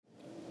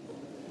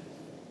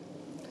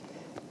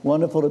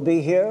Wonderful to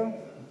be here.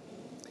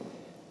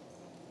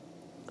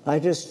 I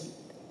just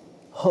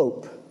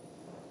hope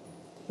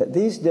that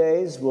these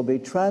days will be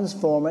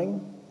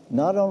transforming,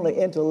 not only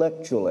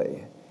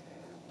intellectually,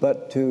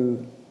 but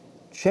to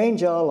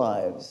change our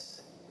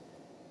lives,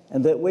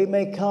 and that we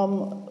may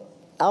come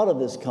out of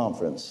this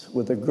conference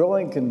with a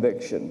growing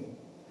conviction,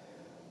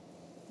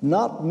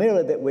 not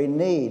merely that we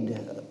need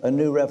a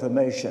new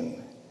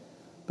Reformation,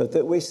 but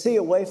that we see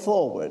a way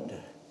forward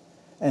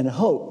and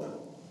hope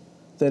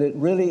that it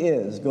really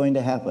is going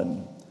to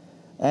happen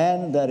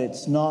and that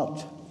it's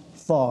not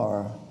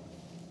far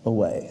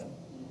away.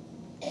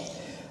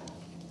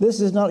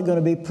 This is not going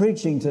to be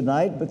preaching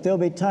tonight, but there'll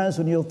be times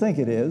when you'll think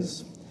it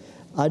is.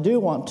 I do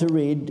want to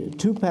read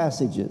two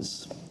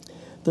passages.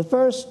 The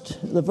first,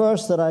 the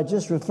verse that I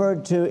just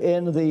referred to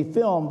in the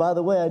film, by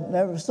the way, I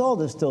never saw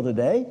this till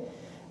today,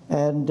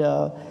 and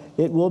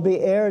it will be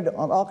aired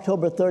on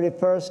October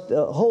 31st,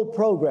 a whole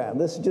program.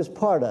 This is just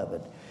part of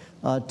it.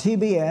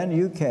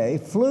 TBN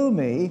UK flew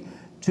me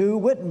to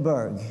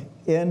Wittenberg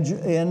in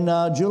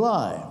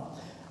July,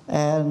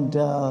 and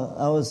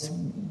I was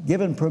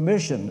given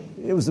permission.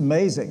 It was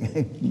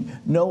amazing.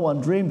 No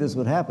one dreamed this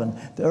would happen.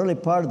 The early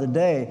part of the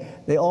day,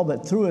 they all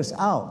but threw us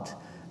out.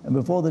 And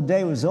before the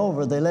day was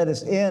over, they let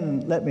us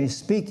in, let me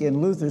speak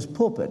in Luther's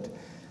pulpit.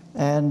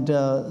 And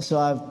so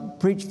I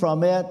preached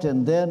from it,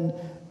 and then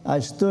I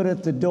stood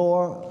at the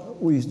door.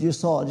 We just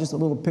saw just a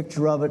little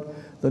picture of it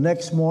the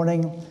next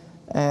morning,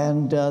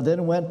 and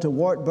then went to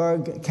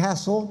Wartburg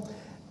Castle.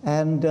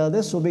 And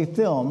this will be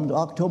filmed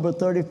October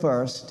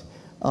 31st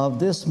of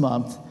this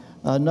month,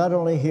 not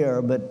only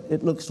here, but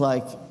it looks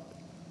like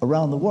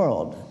around the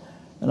world.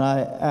 And I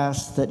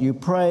ask that you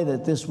pray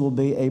that this will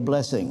be a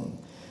blessing.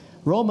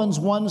 Romans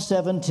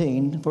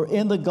 1:17, for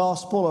in the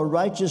gospel a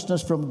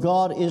righteousness from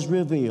God is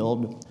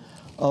revealed,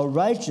 a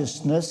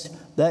righteousness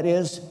that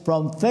is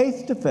from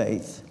faith to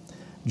faith,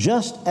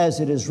 just as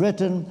it is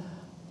written,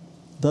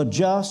 the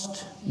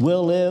just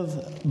will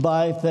live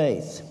by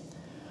faith.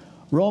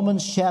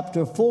 Romans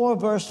chapter 4,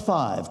 verse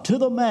 5, to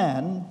the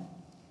man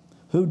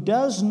who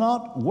does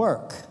not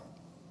work,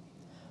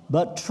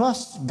 but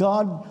trusts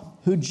God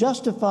who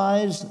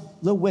justifies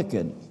the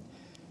wicked,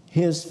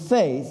 his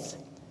faith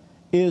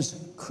is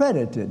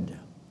credited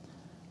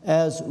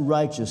as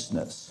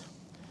righteousness.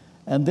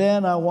 And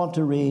then I want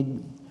to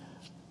read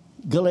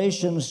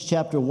Galatians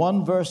chapter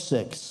 1, verse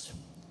 6.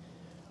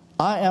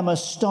 I am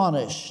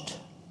astonished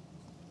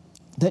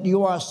that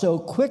you are so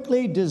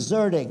quickly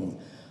deserting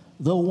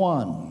the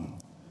one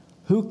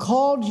who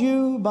called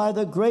you by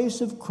the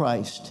grace of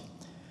Christ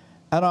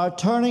and are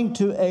turning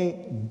to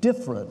a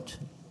different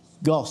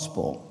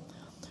gospel,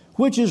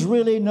 which is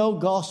really no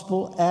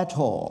gospel at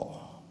all.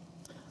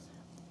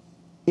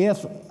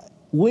 If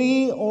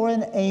we or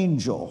an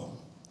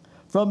angel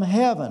from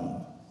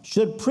heaven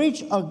should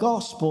preach a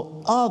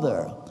gospel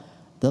other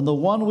than the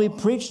one we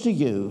preach to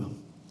you,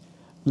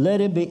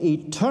 let him be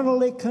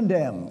eternally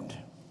condemned.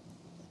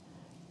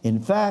 In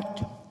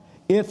fact,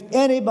 if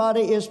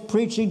anybody is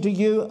preaching to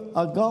you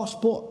a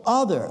gospel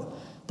other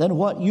than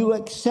what you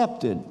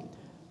accepted,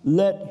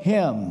 let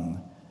him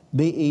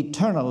be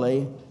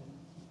eternally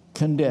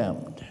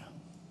condemned.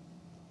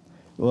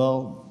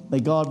 Well, may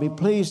God be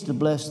pleased to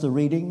bless the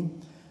reading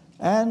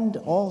and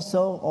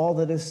also all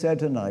that is said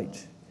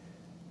tonight,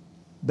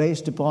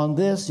 based upon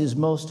this, his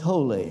most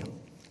holy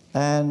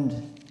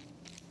and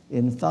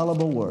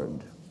infallible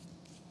word.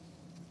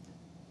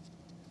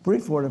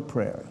 Brief word of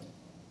prayer.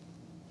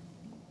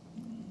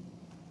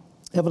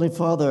 Heavenly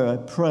Father, I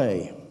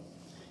pray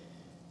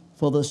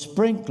for the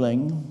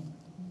sprinkling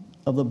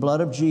of the blood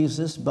of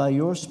Jesus by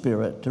your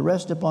Spirit to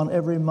rest upon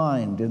every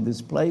mind in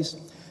this place,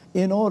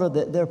 in order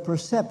that their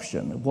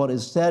perception of what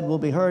is said will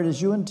be heard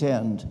as you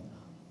intend,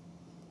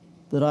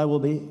 that I will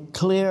be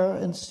clear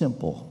and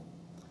simple.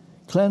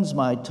 Cleanse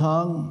my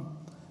tongue,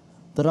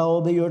 that I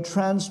will be your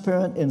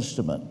transparent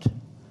instrument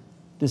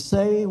to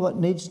say what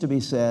needs to be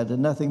said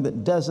and nothing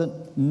that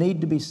doesn't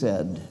need to be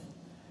said.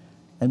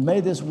 And may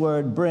this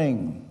word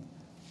bring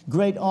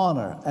great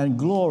honor and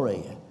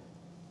glory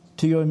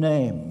to your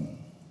name.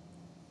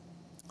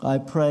 I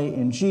pray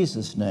in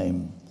Jesus'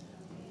 name.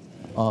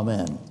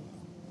 Amen.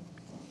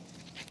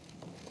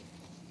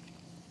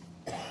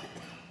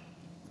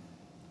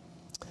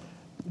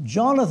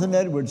 Jonathan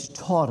Edwards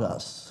taught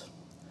us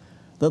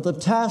that the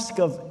task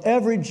of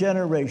every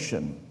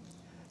generation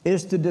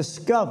is to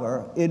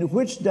discover in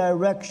which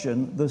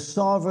direction the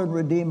sovereign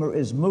Redeemer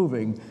is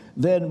moving,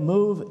 then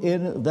move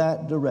in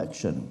that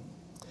direction.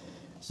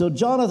 So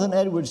Jonathan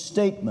Edwards'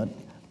 statement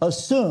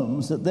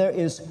assumes that there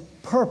is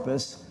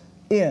purpose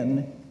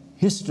in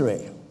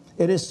history.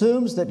 It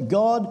assumes that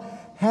God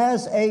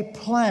has a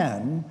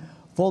plan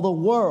for the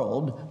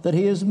world that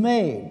he has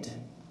made.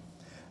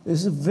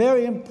 This is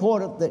very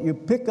important that you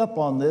pick up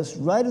on this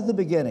right at the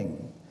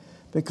beginning,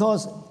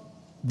 because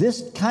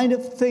this kind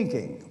of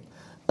thinking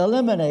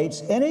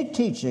eliminates any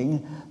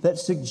teaching that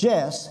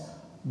suggests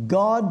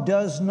God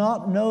does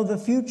not know the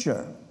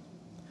future,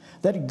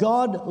 that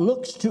God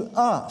looks to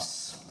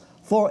us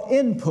for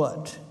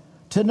input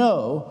to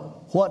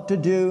know what to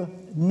do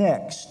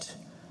next.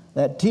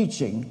 that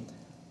teaching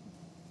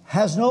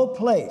has no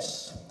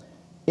place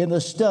in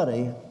the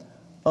study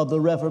of the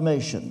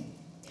Reformation.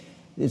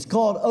 It's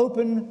called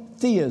open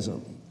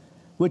theism,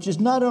 which is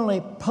not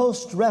only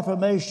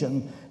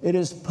post-Reformation, it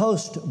is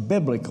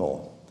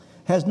post-biblical,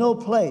 has no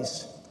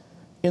place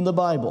in the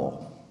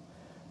Bible.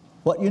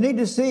 What you need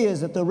to see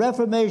is that the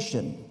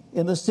Reformation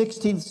in the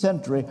 16th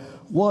century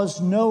was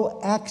no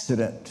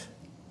accident.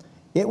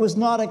 It was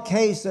not a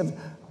case of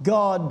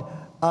God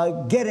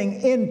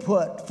getting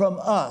input from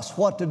us,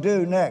 what to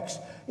do next.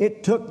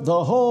 It took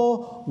the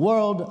whole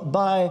world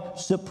by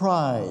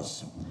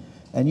surprise.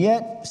 And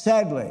yet,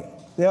 sadly,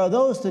 there are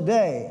those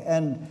today,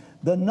 and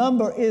the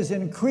number is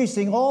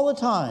increasing all the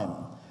time,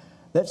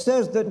 that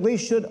says that we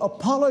should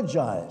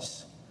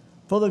apologize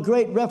for the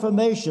Great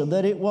Reformation,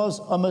 that it was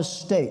a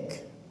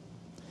mistake.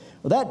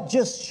 Well, that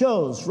just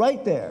shows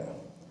right there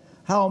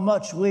how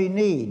much we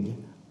need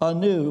a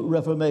new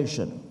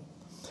Reformation.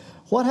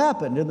 What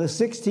happened in the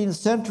 16th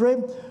century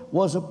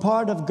was a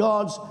part of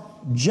God's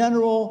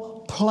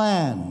general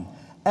plan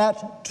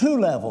at two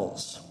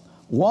levels.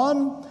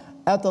 One,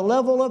 at the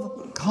level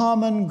of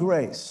common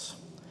grace,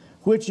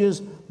 which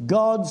is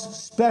God's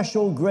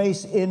special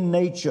grace in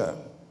nature.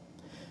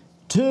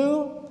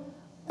 Two,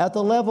 at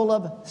the level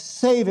of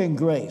saving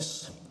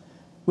grace,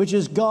 which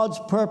is God's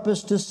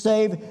purpose to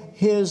save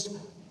His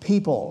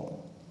people.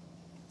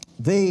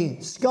 The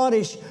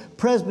Scottish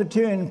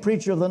Presbyterian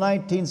preacher of the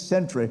 19th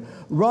century,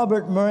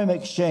 Robert Murray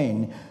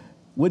McCheyne,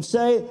 would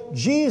say,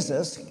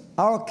 Jesus,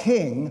 our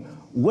King,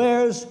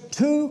 wears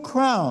two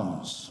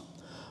crowns.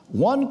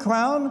 One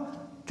crown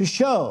to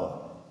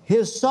show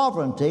His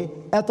sovereignty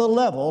at the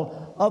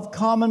level of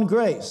common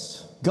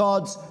grace,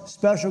 God's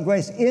special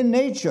grace in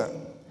nature.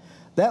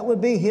 That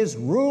would be His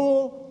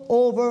rule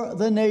over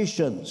the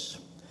nations.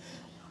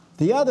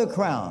 The other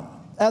crown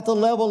at the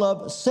level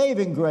of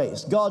saving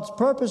grace, God's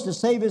purpose to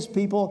save His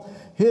people,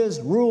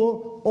 His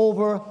rule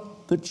over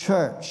the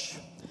church.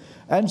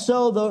 And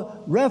so the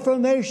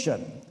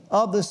Reformation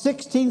of the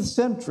 16th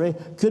century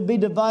could be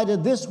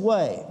divided this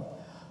way.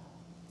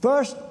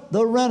 First,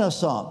 the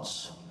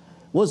Renaissance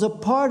was a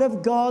part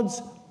of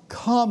God's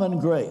common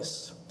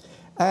grace,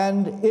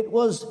 and it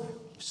was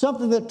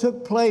something that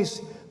took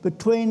place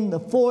between the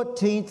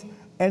 14th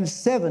and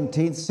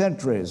 17th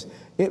centuries.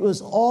 It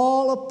was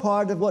all a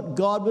part of what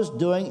God was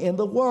doing in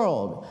the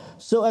world.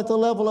 So at the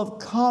level of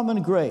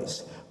common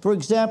grace, for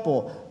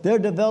example, there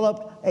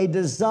developed a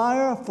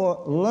desire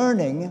for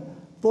learning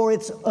for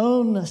its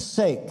own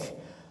sake.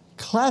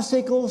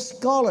 Classical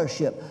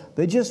scholarship.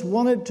 They just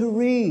wanted to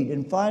read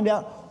and find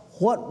out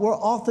what were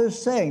authors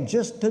saying,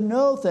 just to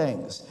know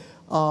things.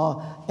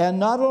 And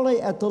not only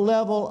at the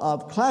level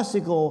of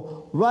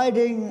classical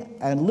writing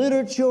and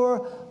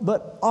literature,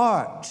 but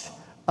art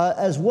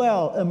as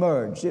well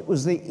emerged. It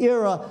was the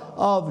era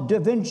of Da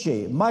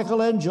Vinci,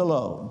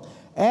 Michelangelo,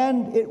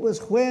 and it was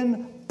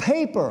when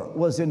paper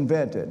was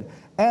invented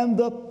and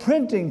the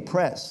printing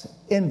press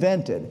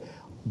invented.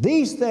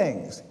 These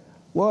things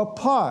were a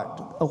part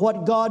of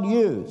what God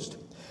used.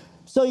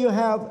 So you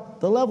have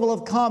the level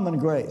of common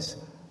grace.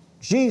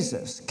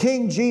 Jesus,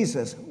 King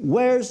Jesus,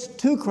 wears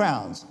two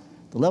crowns,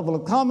 the level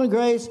of common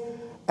grace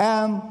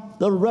and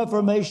the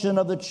Reformation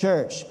of the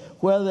church,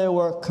 where there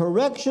were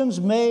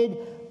corrections made,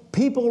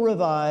 people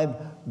revived.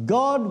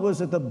 God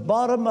was at the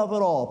bottom of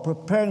it all,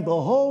 preparing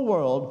the whole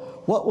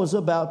world what was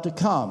about to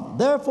come.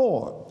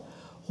 Therefore,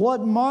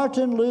 what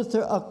Martin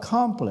Luther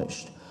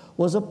accomplished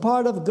was a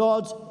part of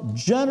God's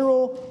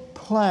general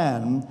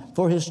plan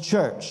for His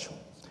church.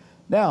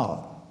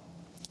 Now,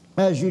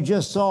 as you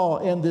just saw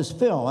in this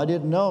film, I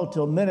didn't know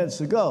till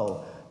minutes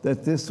ago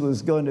that this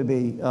was going to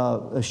be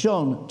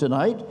shown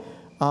tonight.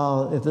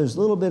 If there's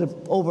a little bit of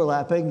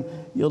overlapping,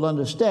 you'll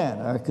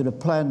understand. I could have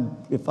planned,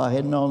 if I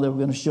had known they were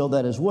going to show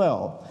that as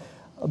well.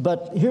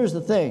 But here's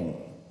the thing.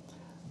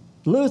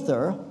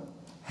 Luther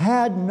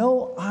had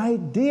no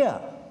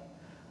idea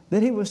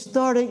that he was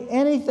starting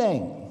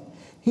anything.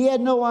 He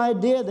had no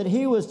idea that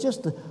he was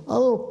just a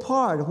little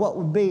part of what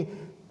would be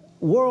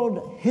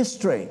world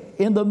history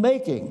in the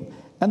making,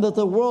 and that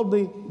the world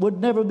would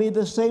never be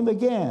the same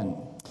again.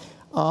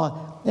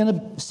 In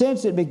a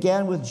sense, it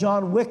began with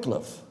John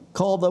Wycliffe,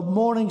 called the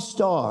Morning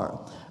Star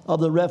of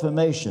the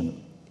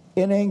Reformation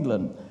in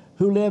England,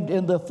 who lived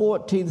in the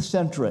 14th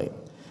century.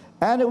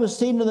 And it was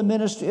seen in the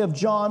ministry of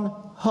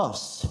John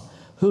Huss,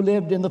 who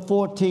lived in the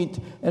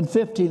 14th and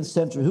 15th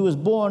century, who was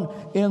born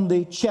in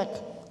the Czech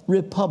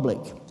Republic.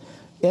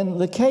 In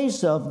the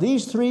case of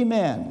these three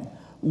men,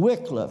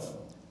 Wycliffe,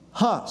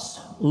 Huss,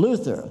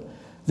 Luther,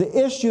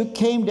 the issue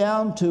came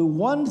down to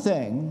one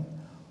thing: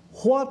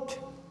 what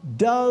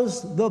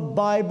does the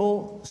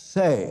Bible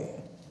say?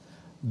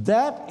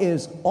 That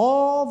is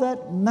all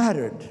that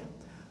mattered.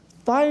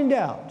 Find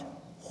out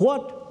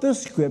what the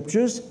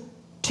Scriptures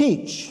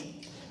teach.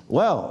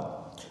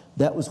 Well,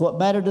 that was what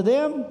mattered to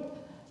them,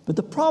 but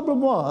the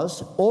problem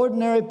was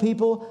ordinary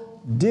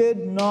people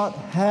did not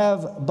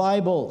have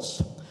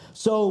Bibles.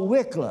 So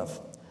Wycliffe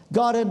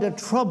got into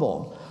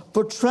trouble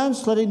for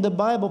translating the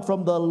Bible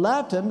from the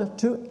Latin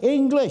to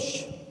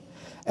English.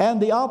 and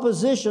the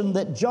opposition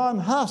that John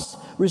Huss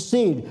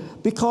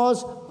received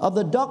because of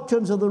the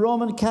doctrines of the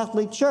Roman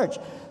Catholic Church.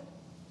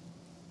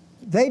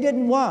 They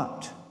didn't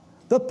want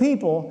the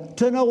people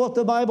to know what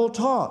the Bible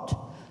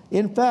taught.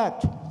 In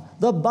fact,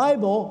 the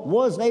Bible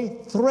was a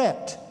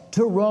threat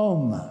to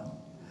Rome.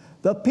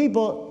 The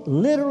people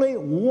literally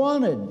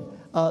wanted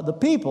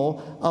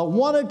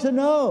to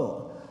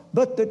know,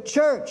 but the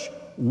church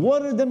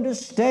wanted them to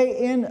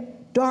stay in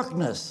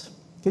darkness.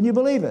 Can you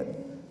believe it?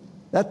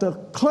 That the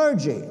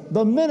clergy,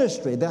 the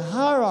ministry, the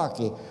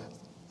hierarchy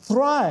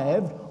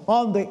thrived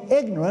on the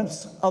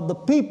ignorance of the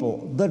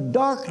people, the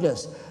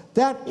darkness.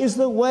 That is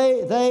the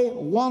way they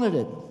wanted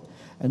it.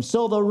 And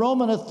so the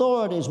Roman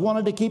authorities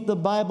wanted to keep the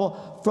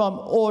Bible from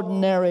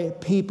ordinary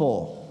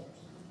people.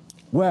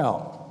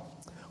 Well,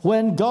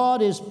 when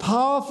God is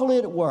powerfully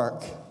at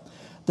work,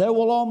 there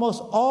will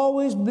almost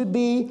always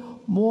be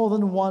more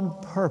than one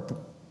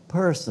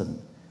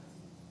person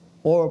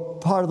or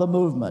part of the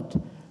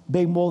movement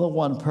being more than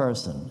one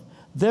person.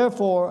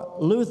 Therefore,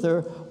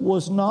 Luther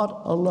was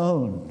not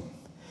alone,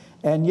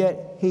 and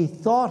yet he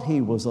thought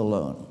he was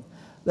alone.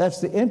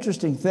 That's the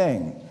interesting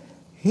thing.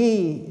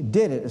 He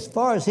did it, as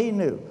far as he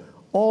knew,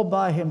 all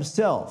by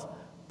himself.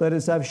 But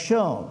as I've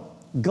shown,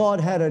 God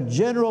had a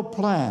general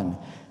plan,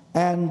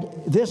 and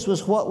this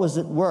was what was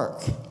at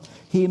work.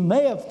 He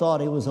may have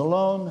thought he was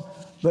alone,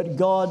 but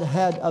God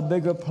had a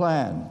bigger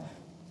plan.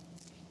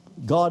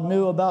 God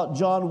knew about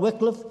John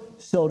Wycliffe,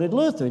 so did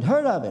Luther. He'd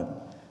heard of him.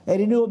 And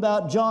he knew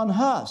about John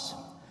Huss.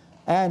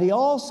 And he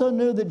also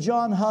knew that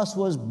John Huss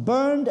was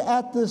burned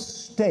at the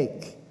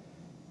stake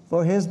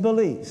for his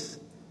beliefs,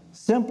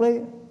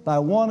 simply by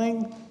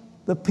wanting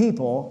the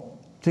people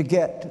to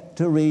get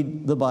to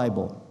read the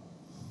Bible.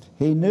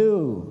 He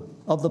knew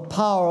of the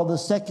power of the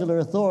secular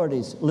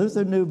authorities.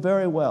 Luther knew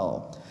very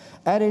well.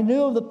 And he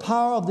knew of the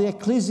power of the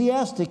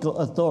ecclesiastical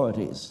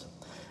authorities.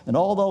 And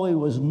although he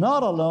was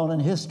not alone in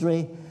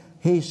history,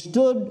 he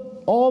stood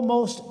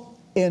almost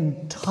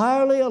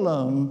entirely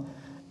alone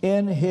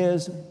in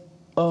his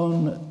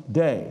own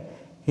day.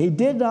 He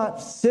did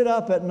not sit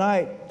up at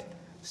night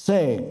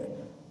saying,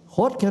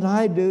 "What can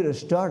I do to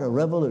start a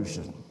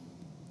revolution?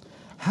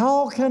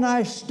 How can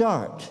I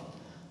start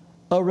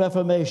a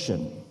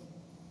reformation?"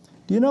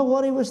 Do you know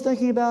what he was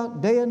thinking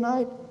about day and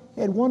night?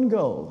 He had one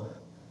goal.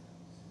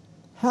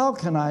 How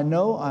can I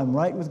know I'm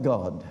right with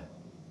God?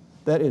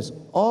 That is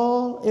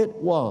all it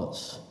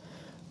was.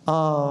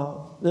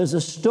 There's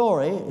a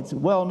story, it's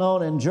well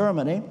known in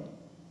Germany,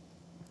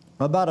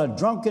 about a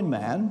drunken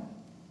man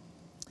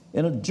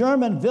in a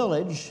German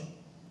village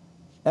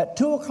at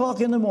 2 o'clock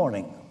in the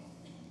morning.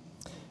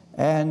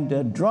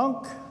 And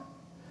drunk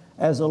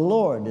as a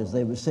lord, as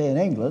they would say in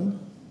England.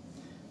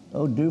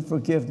 Oh, do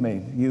forgive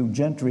me, you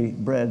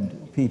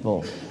gentry-bred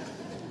people.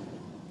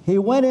 He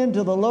went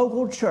into the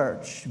local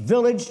church,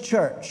 village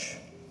church,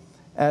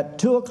 at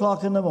 2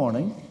 o'clock in the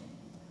morning,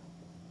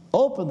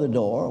 opened the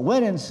door,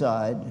 went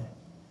inside,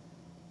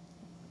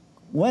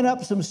 went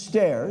up some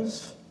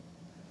stairs,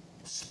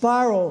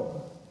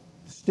 spiral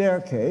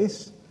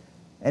staircase,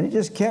 and he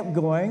just kept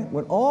going,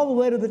 went all the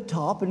way to the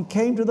top and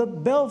came to the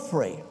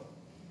belfry.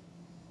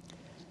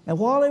 And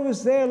while he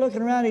was there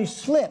looking around, he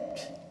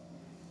slipped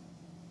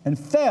and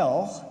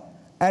fell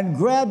and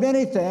grabbed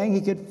anything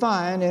he could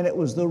find, and it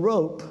was the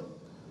rope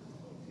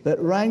that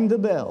rang the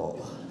bell.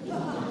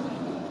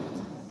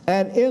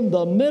 And in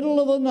the middle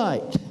of the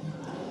night,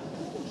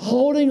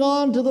 holding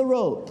on to the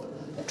rope,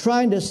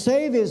 trying to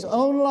save his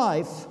own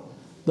life,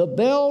 the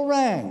bell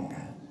rang.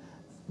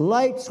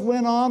 Lights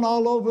went on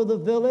all over the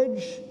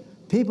village.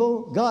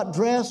 People got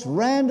dressed,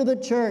 ran to the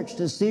church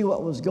to see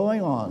what was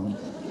going on,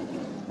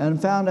 and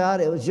found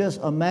out it was just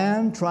a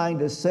man trying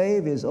to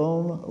save his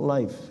own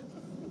life.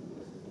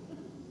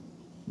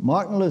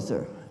 Martin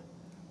Luther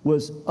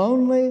was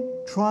only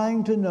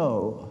trying to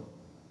know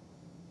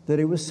that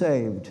he was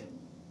saved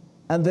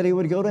and that he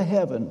would go to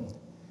heaven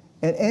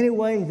in any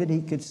way that he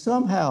could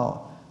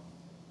somehow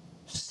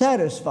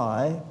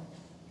satisfy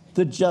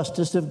the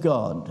justice of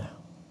God.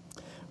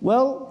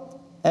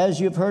 Well, as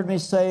you've heard me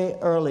say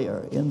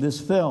earlier in this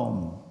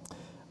film,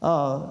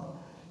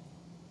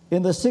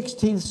 in the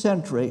 16th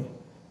century,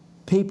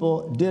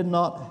 people did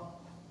not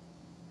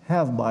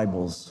have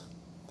Bibles.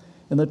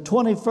 In the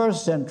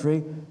 21st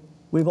century,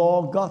 we've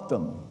all got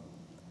them,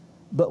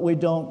 but we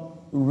don't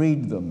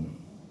read them.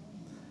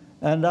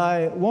 And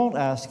I won't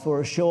ask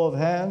for a show of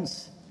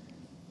hands,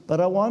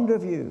 but I wonder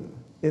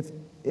if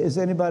is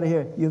anybody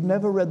here, you've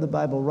never read the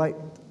Bible right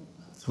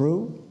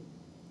through?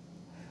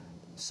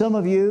 Some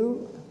of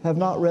you have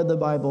not read the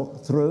Bible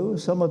through.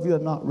 Some of you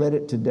have not read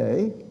it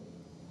today.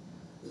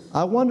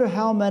 I wonder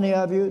how many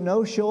of you,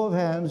 no show of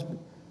hands,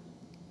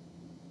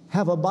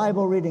 have a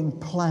Bible reading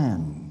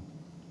plan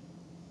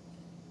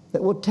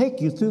that will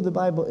take you through the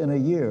Bible in a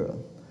year.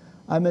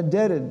 I'm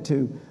indebted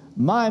to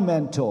my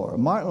mentor,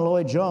 Martin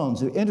Lloyd-Jones,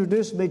 who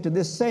introduced me to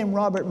this same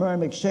Robert Murray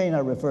McShane I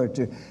referred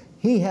to.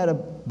 He had a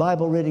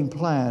Bible reading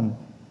plan,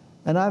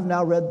 and I've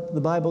now read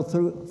the Bible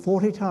through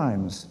 40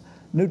 times,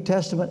 New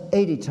Testament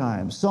 80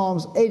 times,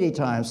 Psalms 80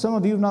 times. Some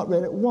of you have not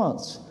read it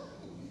once.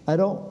 I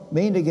don't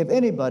mean to give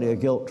anybody a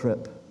guilt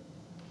trip,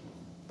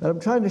 but I'm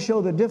trying to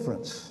show the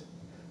difference.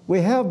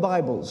 We have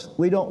Bibles.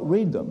 We don't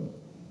read them.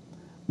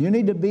 You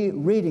need to be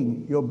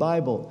reading your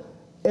Bible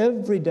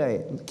every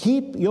day.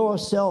 Keep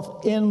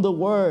yourself in the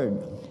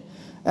Word.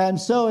 And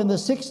so in the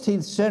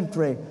 16th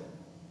century,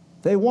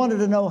 they wanted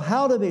to know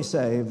how to be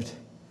saved.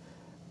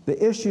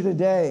 The issue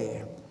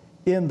today,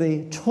 in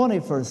the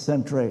 21st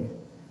century,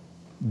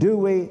 do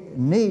we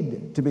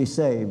need to be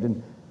saved?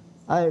 And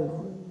I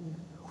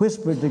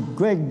whispered to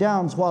Greg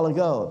Downs a while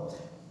ago,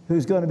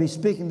 who's going to be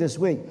speaking this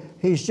week.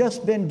 He's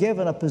just been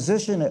given a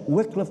position at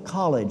Wycliffe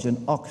College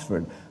in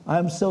Oxford.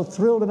 I'm so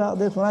thrilled about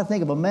this. When I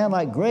think of a man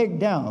like Greg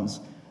Downs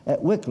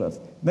at Wycliffe,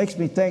 it makes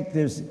me think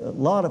there's a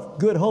lot of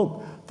good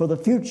hope for the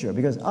future.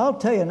 Because I'll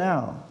tell you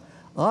now,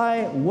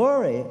 I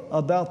worry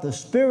about the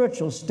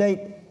spiritual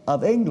state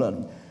of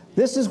England.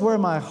 This is where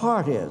my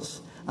heart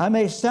is. I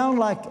may sound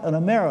like an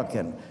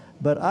American,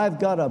 but I've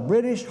got a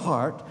British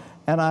heart,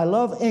 and I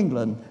love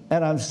England,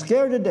 and I'm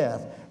scared to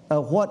death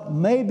of what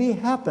may be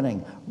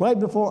happening right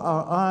before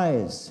our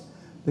eyes.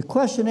 The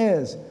question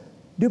is,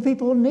 do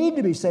people need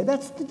to be saved?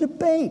 That's the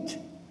debate.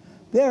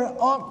 There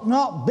ought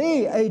not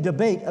be a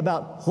debate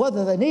about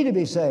whether they need to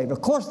be saved.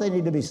 Of course they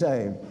need to be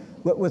saved.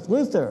 But with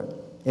Luther,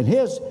 in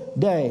his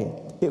day,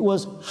 it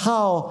was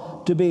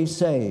how to be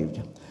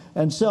saved.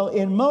 And so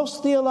in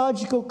most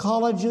theological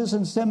colleges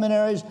and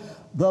seminaries,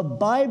 the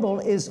Bible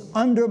is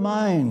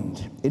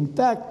undermined. In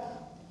fact,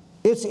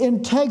 its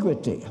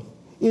integrity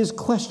is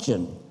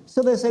questioned.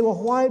 So they say, well,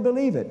 why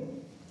believe it?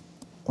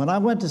 When I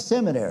went to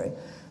seminary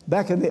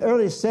back in the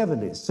early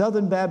 70s,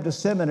 Southern Baptist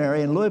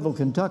Seminary in Louisville,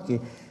 Kentucky,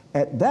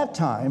 at that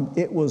time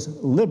it was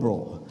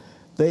liberal.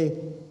 They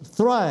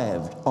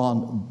thrived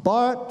on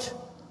Barth,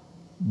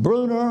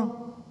 Brunner,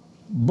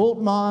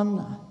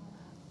 Bultmann.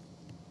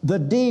 The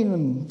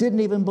dean didn't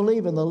even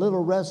believe in the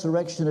little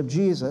resurrection of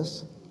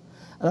Jesus.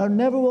 And I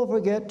never will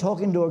forget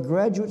talking to a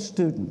graduate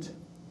student.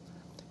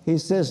 He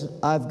says,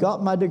 I've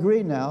got my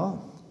degree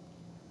now.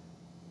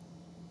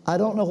 I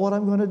don't know what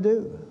I'm going to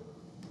do.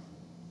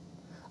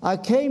 I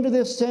came to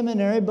this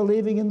seminary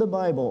believing in the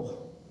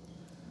Bible,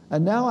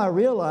 and now I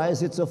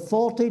realize it's a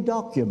faulty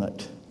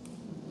document.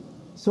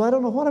 So I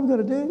don't know what I'm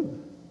going to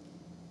do.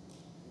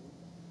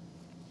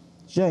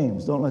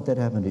 James, don't let that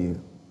happen to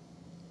you.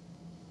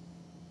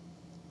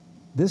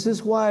 This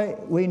is why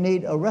we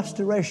need a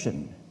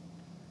restoration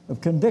of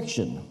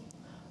conviction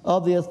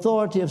of the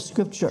authority of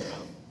Scripture.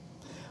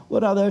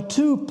 Well, now, there are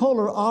two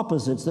polar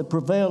opposites that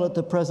prevail at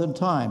the present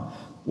time.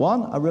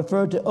 One, I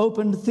refer to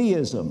open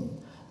theism,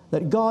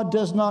 that God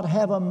does not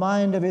have a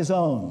mind of His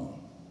own.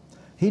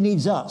 He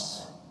needs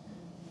us.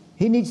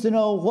 He needs to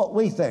know what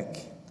we think.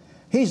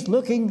 He's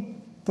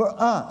looking for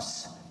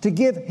us to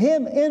give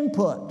Him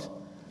input,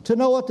 to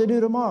know what to do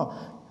tomorrow.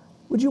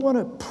 Would you want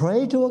to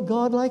pray to a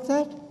God like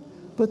that?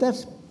 But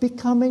that's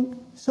becoming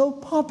so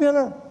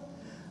popular.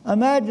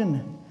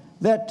 Imagine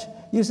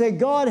that you say,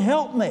 God,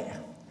 help me.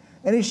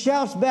 And He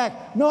shouts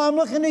back, no, I'm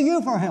looking to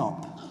you for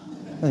help.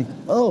 Like,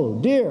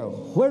 oh dear,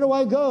 where do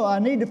I go? I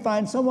need to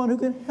find someone who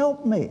can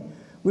help me.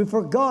 We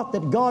forgot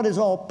that God is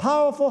all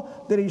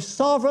powerful, that He's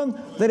sovereign,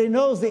 that He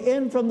knows the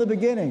end from the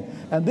beginning.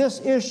 And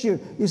this issue,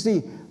 you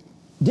see,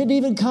 didn't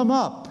even come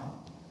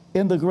up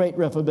in the Great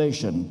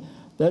Reformation.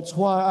 That's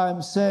why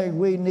I'm saying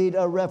we need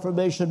a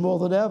reformation more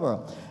than ever.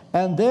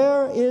 And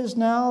there is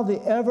now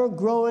the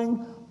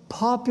ever-growing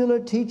popular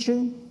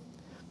teaching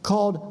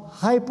called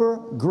hyper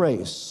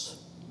grace.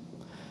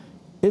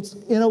 It's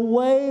in a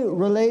way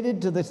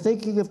related to the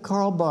thinking of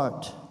Karl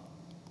Barth,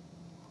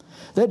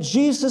 that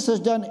Jesus has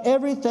done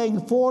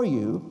everything for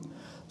you,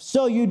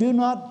 so you do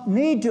not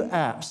need to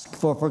ask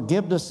for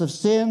forgiveness of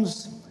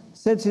sins,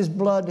 since His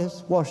blood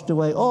has washed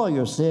away all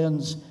your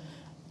sins.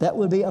 That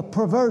would be a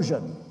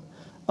perversion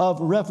of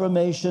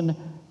Reformation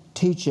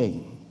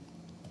teaching.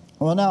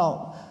 Well,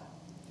 now,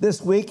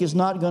 this week is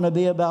not going to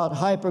be about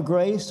hyper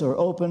grace or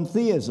open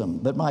theism,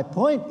 but my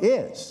point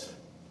is,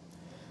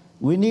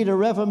 we need a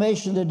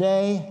reformation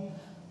today.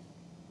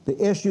 The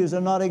issues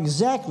are not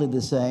exactly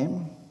the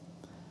same.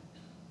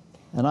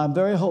 And I'm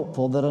very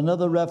hopeful that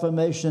another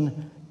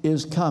reformation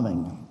is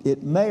coming.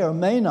 It may or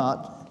may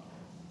not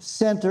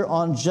center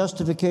on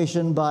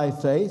justification by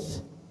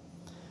faith.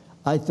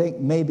 I think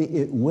maybe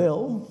it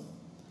will.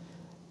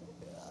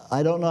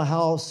 I don't know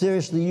how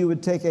seriously you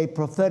would take a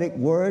prophetic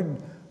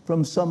word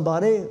from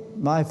somebody.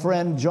 My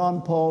friend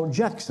John Paul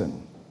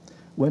Jackson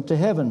went to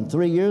heaven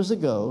 3 years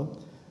ago,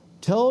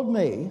 told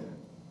me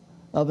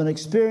of an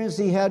experience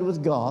he had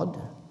with God.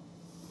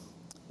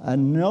 I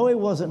know he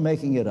wasn't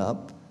making it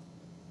up.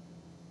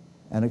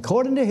 And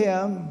according to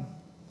him,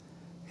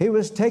 he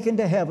was taken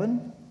to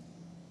heaven.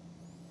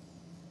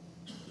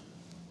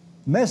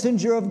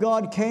 Messenger of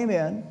God came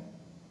in.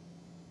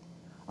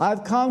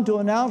 I've come to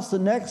announce the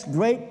next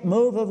great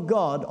move of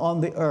God on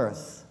the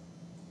earth.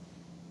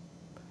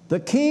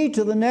 The key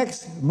to the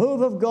next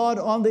move of God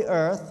on the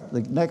earth,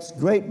 the next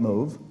great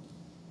move,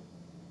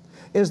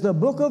 is the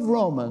book of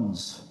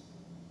Romans,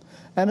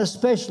 and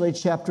especially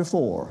chapter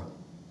 4.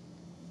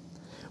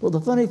 Well, the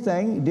funny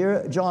thing,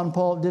 dear John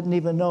Paul didn't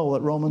even know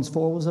what Romans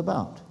 4 was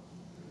about.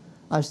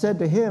 I said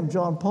to him,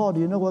 John Paul, do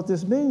you know what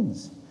this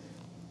means?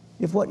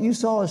 If what you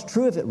saw is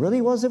true, if it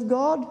really was of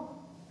God,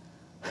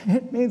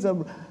 it means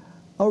a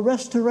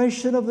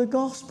restoration of the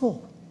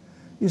gospel.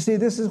 You see,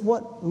 this is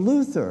what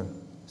Luther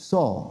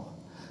saw.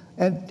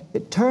 And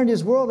it turned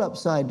his world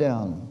upside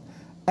down.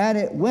 And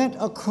it went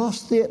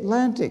across the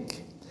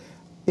Atlantic.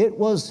 It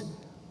was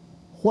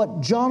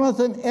what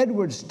Jonathan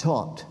Edwards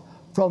taught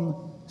from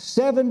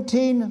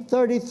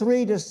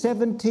 1733 to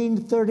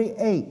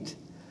 1738.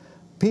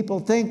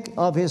 People think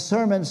of his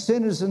sermon,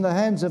 Sin is in the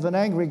Hands of an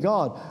Angry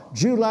God,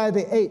 July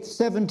the 8th,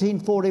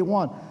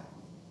 1741.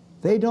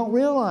 They don't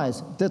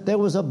realize that there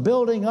was a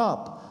building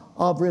up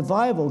of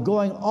revival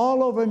going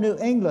all over New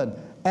England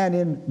and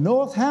in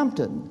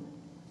Northampton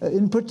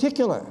in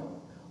particular,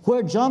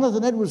 where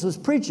Jonathan Edwards was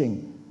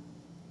preaching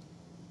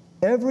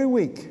every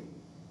week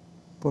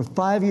for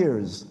 5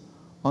 years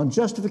on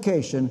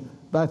justification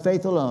by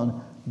faith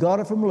alone. Got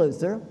it from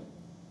Luther.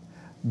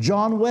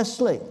 John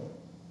Wesley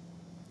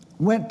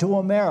went to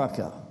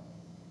America.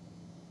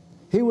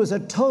 He was a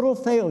total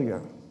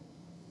failure.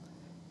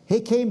 He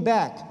came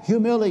back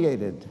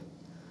humiliated.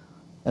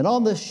 And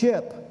on the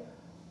ship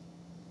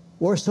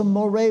were some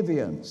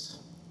Moravians.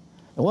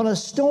 And when a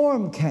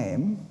storm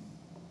came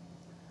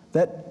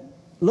that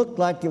looked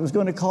like it was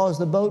going to cause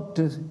the boat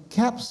to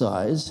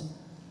capsize,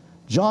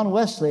 John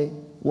Wesley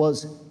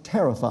was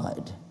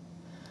terrified.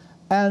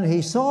 And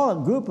he saw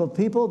a group of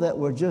people that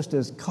were just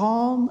as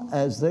calm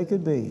as they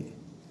could be.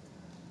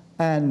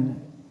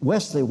 And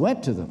Wesley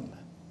went to them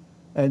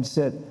and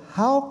said,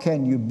 how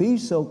can you be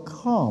so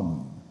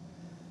calm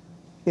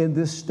in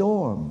this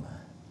storm?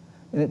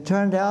 And it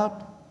turned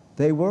out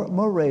they were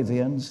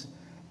Moravians,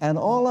 and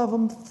all of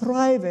them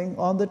thriving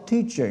on the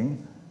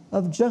teaching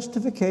of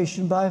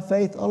justification by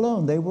faith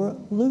alone. They were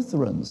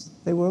Lutherans.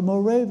 They were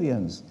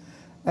Moravians.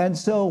 And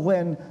so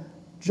when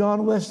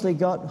John Wesley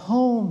got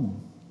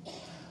home,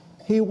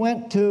 he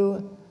went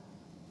to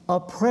a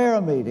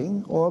prayer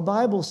meeting or a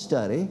Bible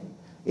study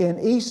in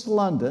East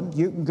London.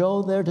 You can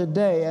go there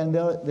today, and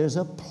there's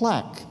a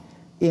plaque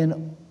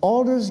in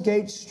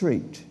Aldersgate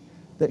Street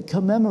that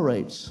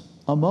commemorates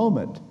a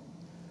moment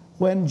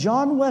when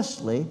John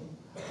Wesley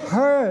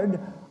heard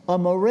a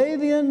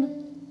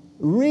Moravian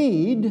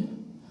read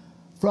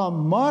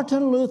from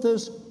Martin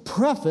Luther's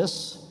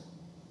preface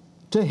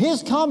to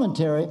his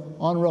commentary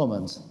on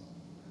Romans.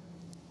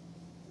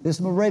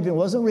 This Moravian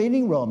wasn't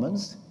reading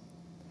Romans.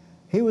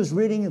 He was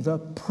reading the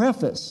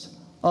preface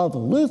of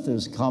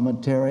Luther's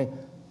commentary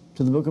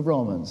to the book of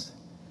Romans.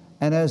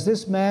 And as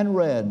this man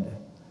read,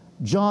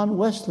 John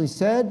Wesley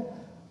said,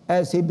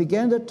 as he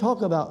began to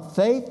talk about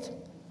faith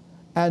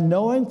and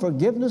knowing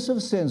forgiveness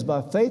of sins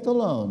by faith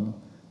alone,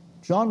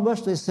 John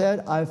Wesley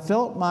said, I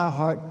felt my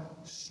heart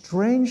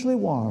strangely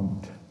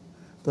warmed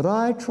that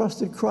I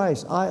trusted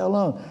Christ, I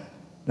alone.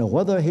 Now,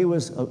 whether he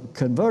was a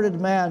converted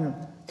man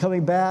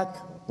coming back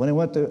when he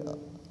went to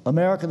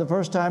America the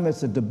first time,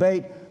 it's a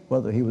debate.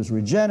 Whether he was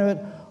regenerate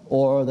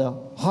or the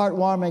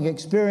heartwarming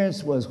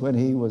experience was when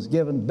he was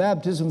given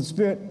baptism of the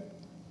Spirit,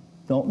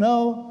 don't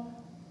know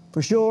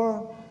for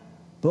sure.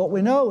 But what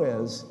we know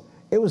is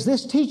it was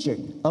this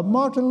teaching of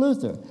Martin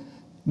Luther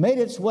made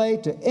its way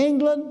to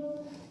England.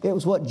 It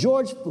was what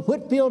George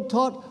Whitefield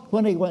taught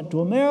when he went to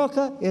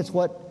America. It's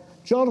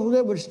what Jonathan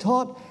Edwards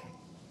taught.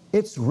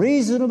 It's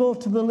reasonable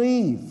to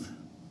believe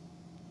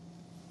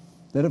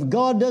that if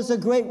God does a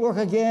great work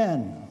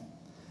again,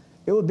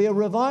 it would be a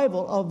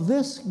revival of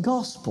this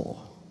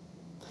gospel.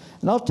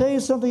 And I'll tell you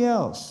something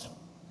else.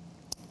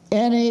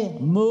 Any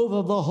move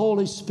of the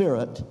Holy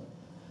Spirit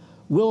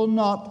will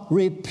not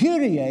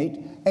repudiate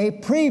a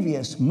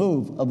previous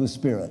move of the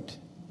Spirit.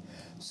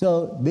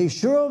 So be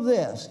sure of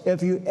this.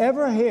 If you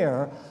ever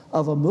hear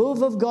of a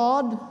move of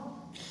God,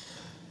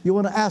 you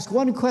want to ask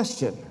one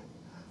question.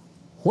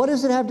 What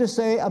does it have to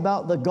say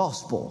about the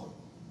gospel?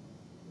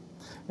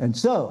 And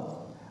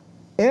so,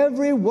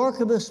 every work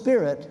of the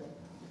Spirit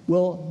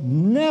will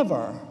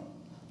never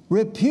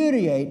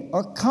repudiate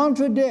or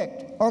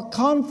contradict or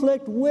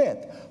conflict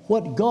with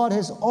what God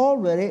has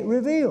already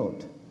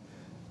revealed.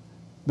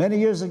 Many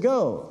years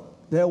ago,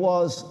 there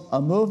was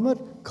a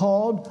movement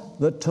called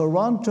the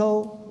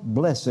Toronto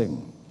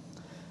Blessing.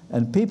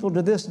 And people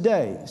to this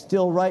day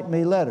still write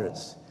me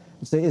letters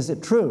and say, is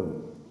it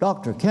true,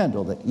 Dr.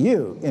 Kendall, that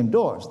you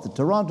endorsed the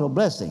Toronto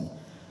Blessing?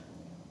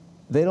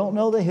 They don't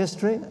know the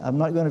history. I'm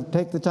not going to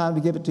take the time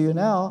to give it to you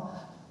now,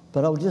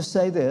 but I'll just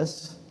say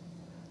this.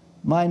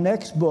 My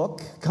next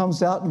book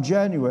comes out in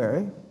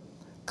January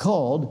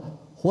called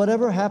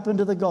Whatever Happened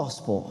to the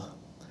Gospel.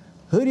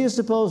 Who do you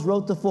suppose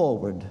wrote the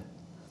foreword?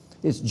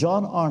 It's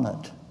John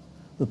Arnott,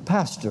 the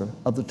pastor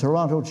of the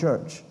Toronto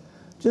church.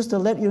 Just to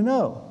let you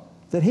know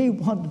that he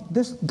wanted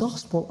this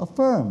gospel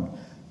affirmed.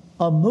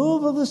 A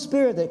move of the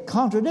Spirit that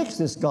contradicts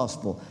this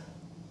gospel.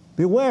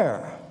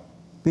 Beware,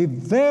 be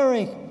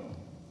very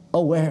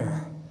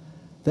aware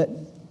that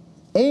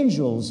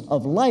angels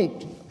of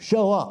light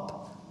show up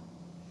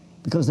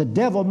because the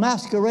devil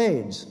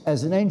masquerades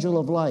as an angel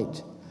of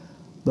light.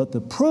 But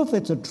the proof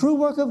it's a true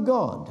work of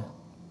God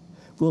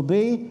will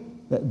be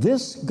that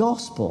this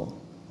gospel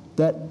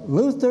that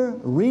Luther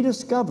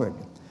rediscovered,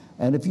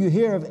 and if you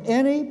hear of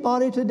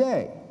anybody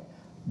today,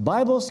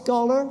 Bible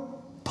scholar,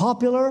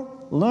 popular,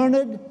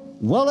 learned,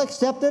 well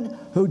accepted,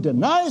 who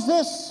denies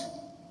this,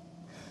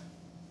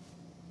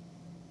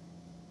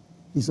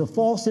 he's a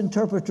false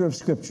interpreter of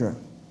Scripture.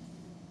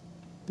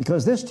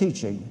 Because this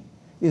teaching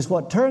is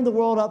what turned the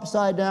world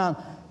upside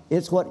down.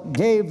 It's what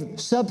gave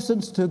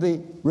substance to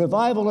the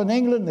revival in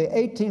England in the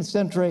 18th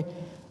century,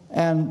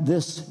 and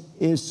this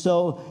is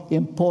so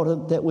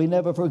important that we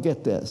never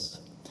forget this.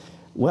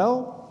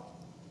 Well,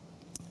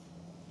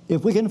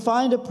 if we can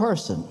find a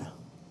person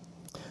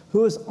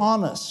who is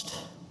honest,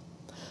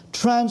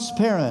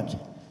 transparent,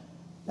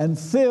 and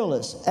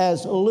fearless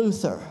as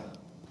Luther,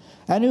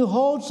 and who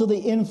holds to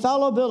the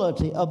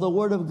infallibility of the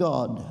Word of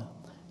God,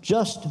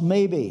 just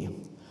maybe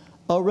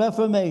a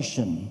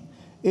reformation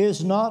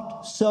is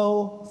not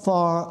so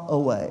far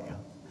away.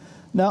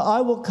 Now,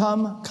 I will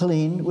come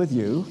clean with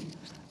you,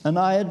 and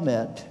I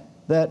admit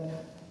that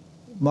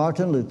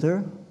Martin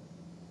Luther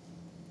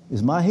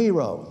is my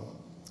hero.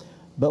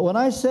 But when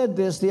I said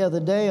this the other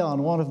day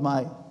on one of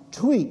my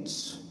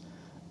tweets,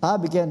 I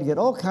began to get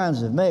all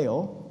kinds of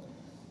mail,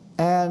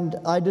 and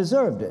I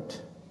deserved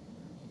it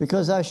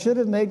because I should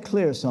have made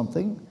clear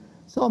something,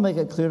 so I'll make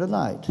it clear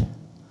tonight.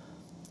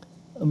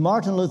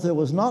 Martin Luther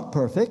was not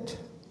perfect.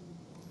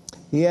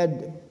 He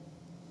had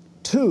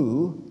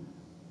 2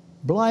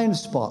 blind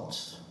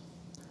spots,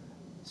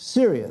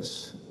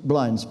 serious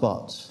blind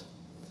spots.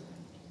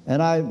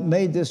 And I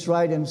made this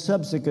right in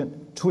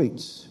subsequent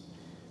tweets.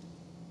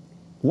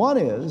 One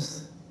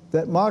is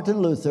that Martin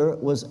Luther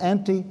was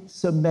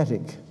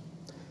anti-Semitic.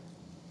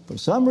 For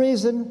some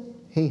reason,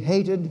 he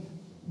hated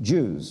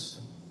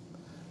Jews.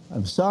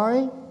 I'm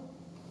sorry,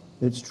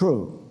 it's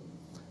true.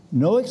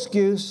 No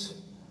excuse,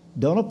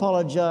 don't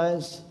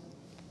apologize,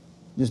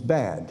 just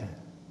bad.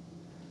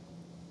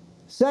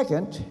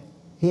 Second,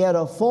 he had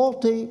a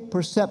faulty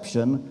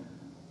perception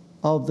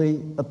of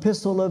the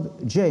Epistle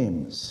of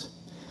James.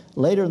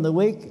 Later in the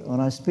week,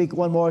 when I speak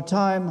one more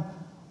time,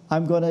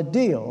 I'm going to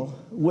deal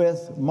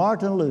with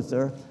Martin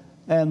Luther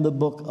and the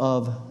book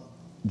of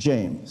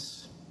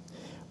James.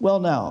 Well,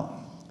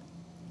 now,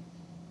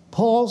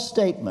 Paul's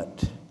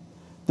statement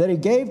that he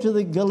gave to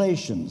the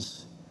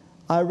Galatians,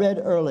 I read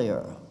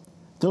earlier,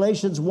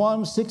 Galatians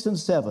 1, 6, and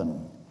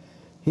 7.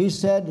 He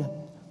said,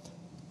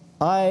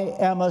 I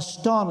am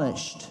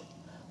astonished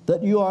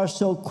that you are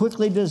so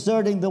quickly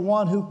deserting the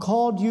one who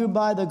called you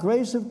by the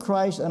grace of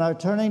Christ and are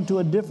turning to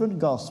a different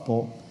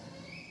gospel,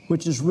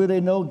 which is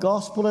really no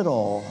gospel at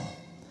all.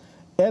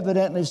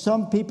 Evidently,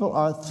 some people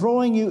are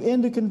throwing you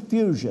into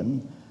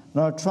confusion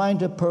and are trying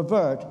to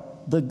pervert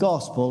the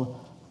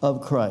gospel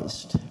of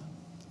Christ.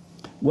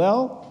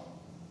 Well,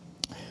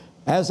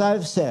 as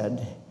I've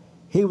said,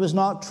 he was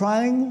not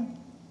trying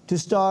to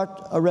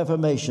start a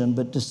reformation,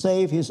 but to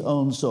save his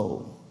own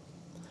soul.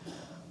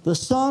 The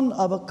son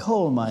of a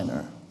coal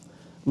miner,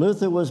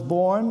 Luther was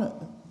born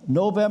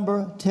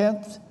November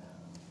 10th,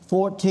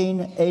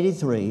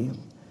 1483,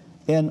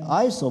 in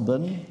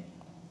Eisleben,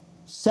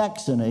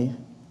 Saxony,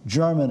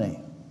 Germany.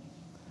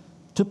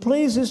 To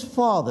please his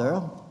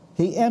father,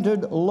 he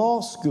entered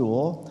law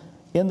school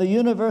in the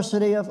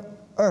University of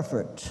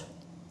Erfurt.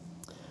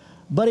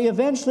 But he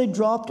eventually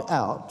dropped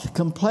out,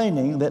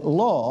 complaining that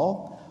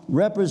law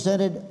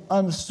represented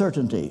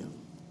uncertainty.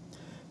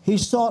 He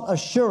sought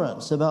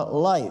assurance about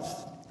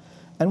life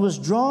and was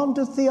drawn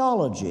to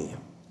theology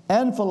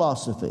and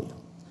philosophy.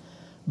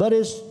 But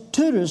his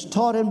tutors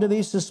taught him to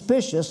be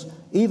suspicious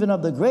even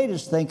of the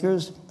greatest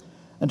thinkers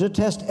and to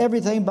test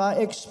everything by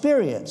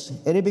experience,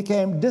 and he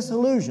became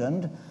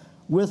disillusioned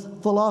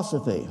with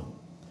philosophy.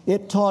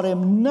 It taught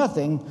him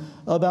nothing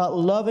about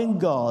loving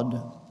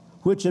God,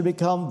 which had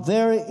become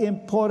very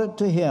important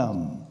to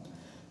him.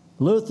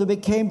 Luther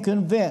became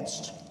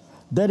convinced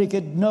that he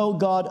could know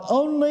God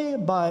only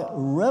by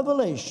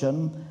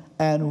revelation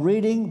and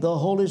reading the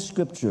Holy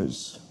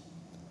Scriptures.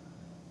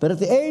 But at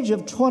the age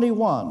of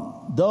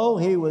 21, though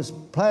he was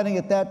planning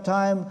at that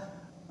time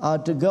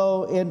to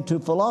go into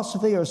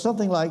philosophy or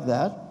something like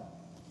that,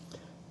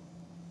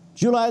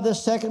 July the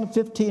 2nd,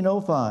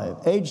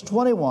 1505, age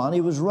 21,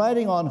 he was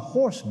riding on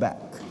horseback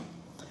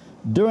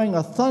during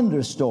a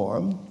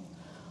thunderstorm.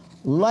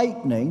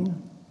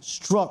 Lightning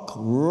struck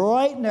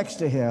right next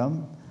to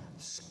him,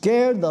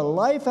 scared the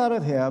life out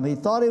of him. He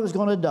thought he was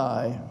going to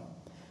die.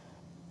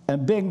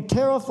 And being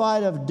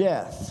terrified of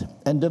death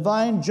and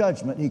divine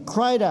judgment, he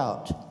cried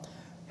out,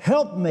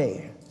 "Help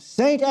me,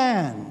 Saint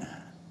Anne,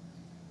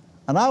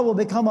 and I will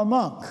become a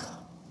monk."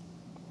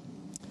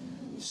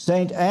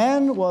 Saint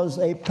Anne was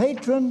a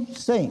patron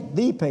saint,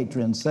 the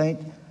patron saint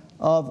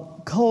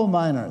of coal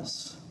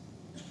miners.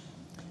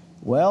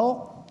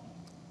 Well,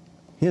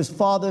 his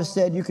father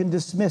said, "You can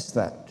dismiss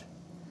that."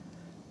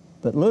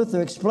 But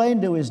Luther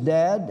explained to his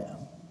dad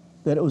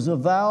that it was a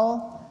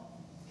vow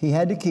he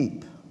had to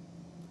keep.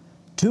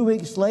 2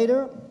 weeks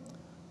later,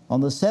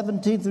 on the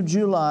 17th of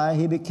July,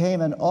 he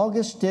became an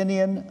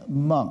Augustinian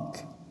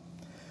monk.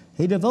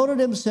 He devoted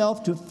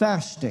himself to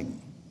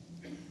fasting,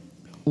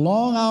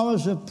 long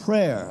hours of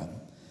prayer,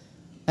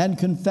 and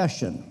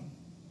confession.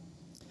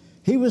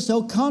 He was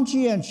so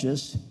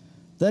conscientious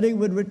that he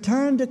would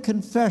return to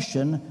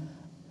confession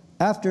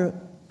after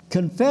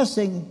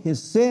confessing his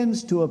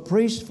sins to a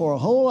priest for a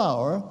whole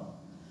hour.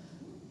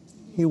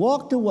 He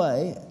walked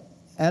away,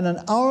 and an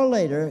hour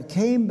later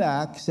came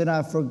back, said,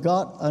 "I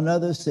forgot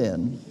another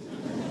sin."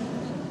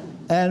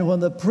 And when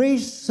the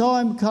priest saw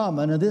him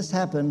coming, and this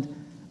happened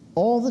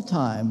all the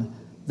time,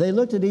 they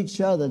looked at each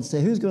other and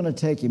said, "Who's going to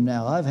take him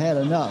now? I've had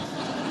enough."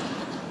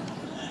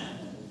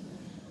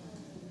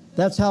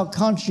 That's how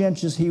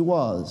conscientious he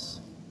was.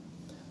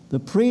 The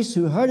priest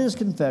who heard his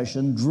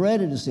confession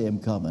dreaded to see him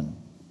coming.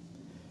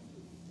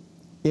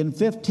 In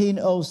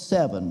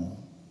 1507,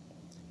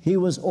 he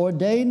was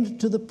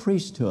ordained to the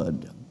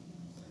priesthood.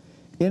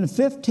 In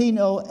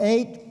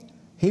 1508,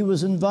 he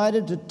was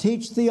invited to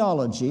teach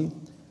theology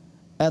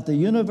at the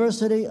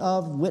University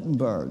of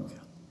Wittenberg.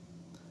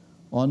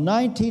 On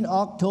 19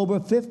 October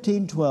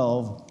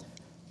 1512,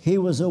 he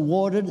was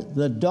awarded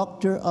the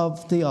Doctor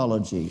of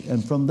Theology.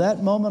 And from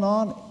that moment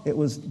on, it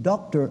was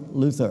Dr.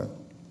 Luther.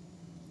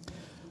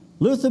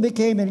 Luther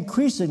became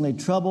increasingly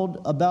troubled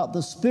about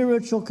the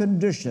spiritual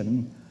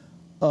condition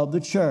of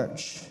the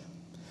church.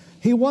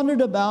 He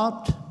wondered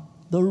about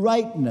the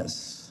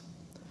rightness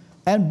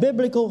and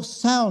biblical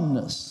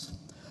soundness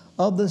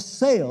of the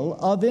sale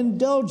of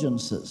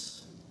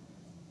indulgences.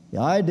 The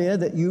idea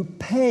that you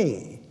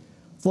pay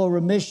for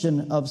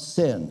remission of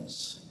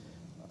sins.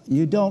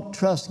 You don't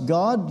trust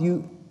God,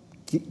 you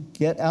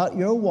get out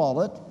your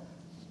wallet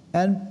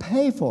and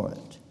pay for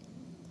it.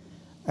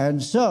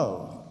 And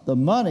so the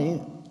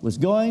money was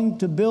going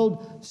to build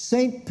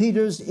St.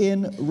 Peter's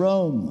in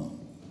Rome.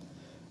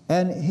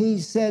 And he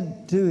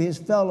said to his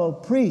fellow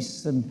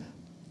priests and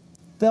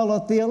fellow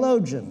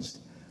theologians,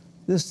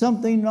 "There's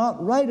something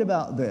not right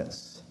about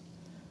this."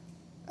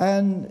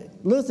 And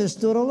Luther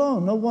stood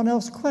alone. No one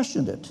else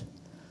questioned it.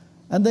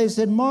 And they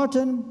said,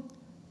 "Martin,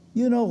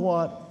 you know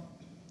what?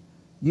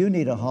 You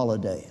need a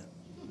holiday.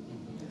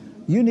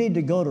 You need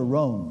to go to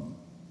Rome.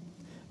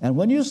 And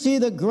when you see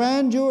the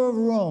grandeur of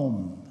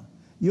Rome,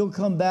 you'll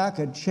come back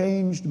a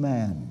changed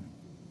man."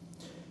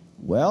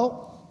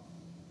 Well,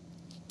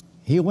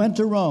 he went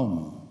to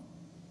Rome.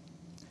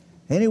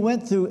 And he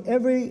went through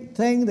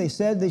everything they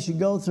said they should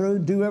go through,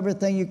 do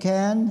everything you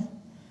can,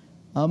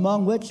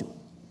 among which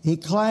he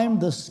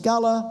climbed the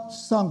Scala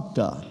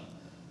Sancta,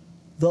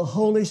 the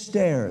holy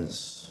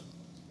stairs.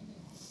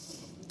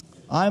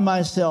 I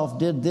myself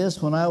did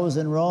this when I was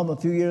in Rome a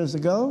few years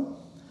ago.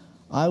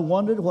 I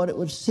wondered what it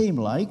would seem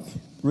like,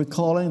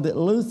 recalling that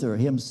Luther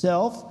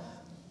himself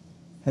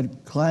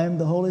had climbed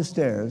the holy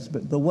stairs.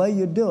 But the way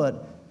you do it,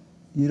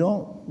 you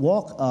don't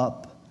walk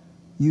up,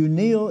 you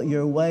kneel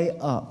your way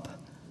up.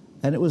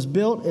 And it was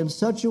built in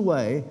such a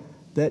way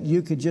that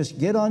you could just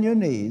get on your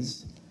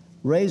knees,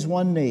 raise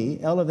one knee,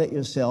 elevate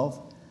yourself,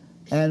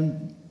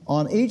 and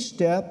on each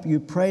step you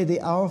pray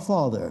the Our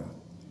Father,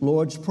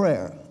 Lord's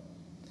Prayer.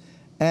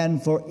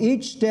 And for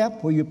each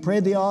step where you pray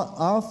the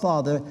Our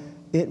Father,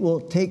 it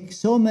will take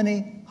so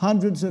many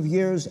hundreds of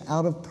years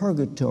out of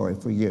purgatory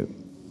for you.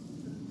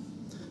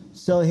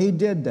 So he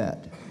did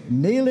that,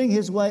 kneeling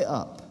his way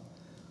up,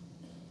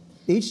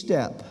 each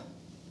step,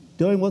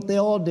 doing what they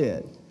all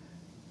did,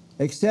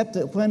 except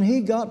that when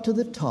he got to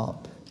the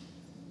top,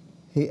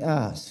 he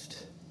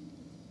asked,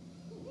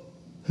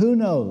 "Who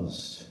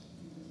knows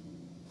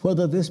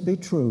whether this be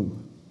true?"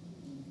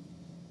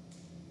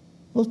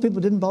 Most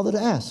people didn't bother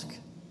to ask.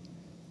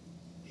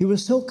 He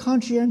was so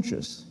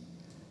conscientious.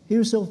 He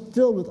was so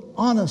filled with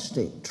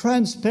honesty,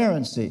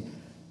 transparency,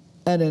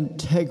 and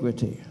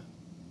integrity.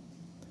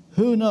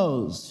 Who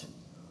knows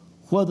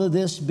whether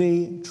this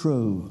be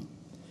true?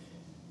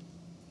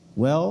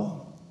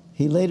 Well,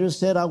 he later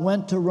said, "I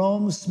went to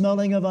Rome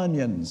smelling of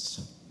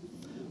onions.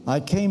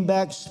 I came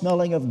back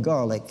smelling of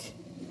garlic."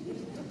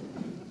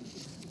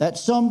 At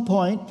some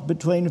point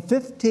between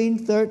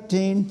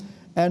 1513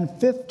 and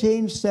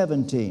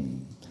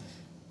 1517,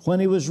 when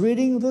he was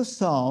reading the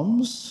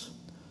Psalms,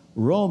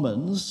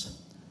 Romans,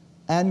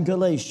 and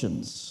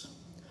Galatians,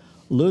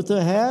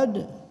 Luther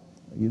had,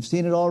 you've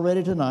seen it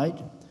already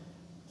tonight,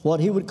 what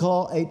he would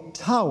call a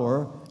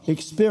tower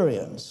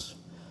experience.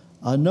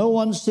 No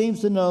one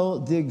seems to know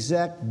the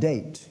exact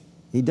date.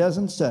 He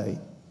doesn't say.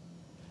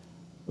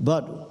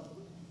 But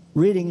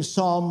reading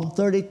Psalm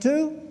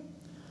 32,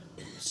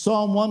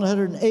 Psalm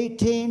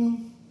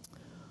 118,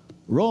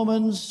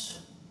 Romans,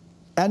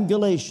 and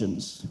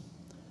Galatians,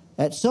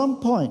 at some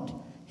point,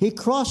 he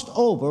crossed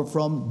over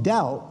from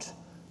doubt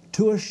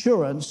to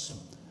assurance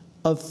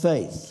of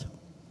faith.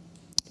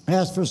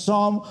 As for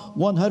Psalm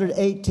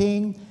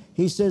 118,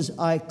 he says,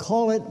 "I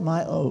call it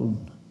my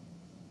own."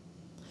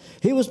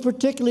 He was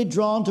particularly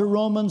drawn to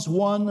Romans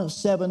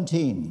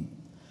 1:17.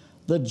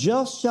 "The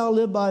just shall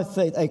live by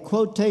faith," a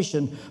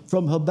quotation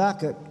from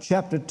Habakkuk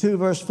chapter 2,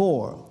 verse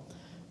 4,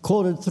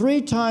 quoted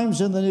 3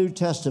 times in the New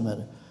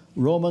Testament.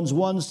 Romans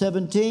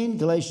 1:17,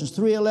 Galatians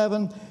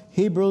 3:11,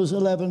 Hebrews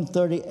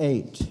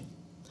 11:38.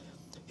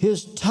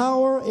 His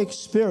tower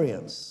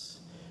experience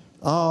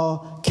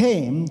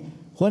came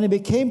when he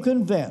became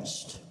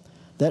convinced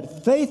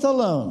that faith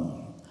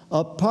alone,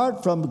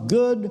 apart from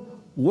good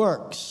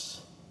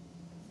works,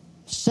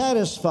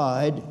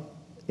 satisfied,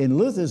 in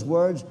Luther's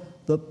words,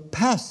 the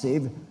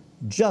passive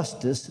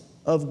justice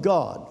of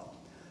God.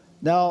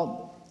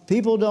 Now,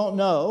 people don't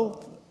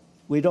know,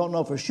 we don't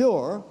know for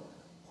sure,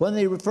 when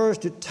he refers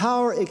to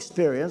tower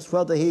experience,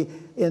 whether he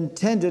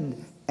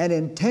intended an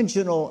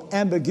intentional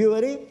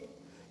ambiguity.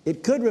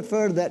 It could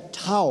refer to that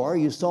tower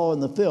you saw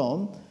in the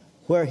film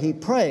where he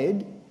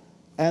prayed,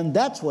 and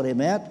that's what he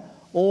meant.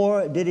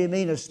 Or did he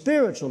mean a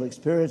spiritual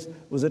experience? It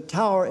was a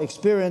tower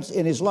experience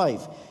in his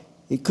life.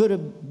 He could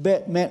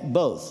have meant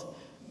both.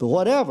 But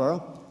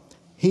whatever,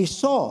 he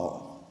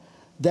saw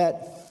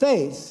that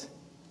faith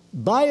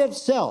by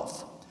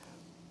itself,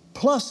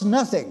 plus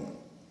nothing,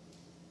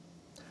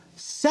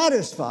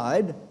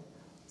 satisfied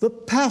the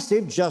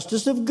passive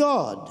justice of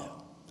God,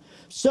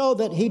 so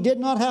that he did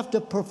not have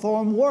to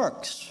perform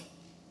works,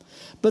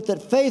 but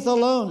that faith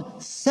alone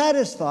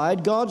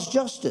satisfied God's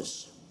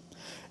justice.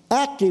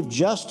 Active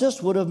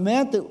justice would have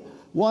meant that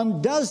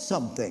one does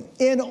something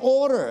in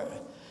order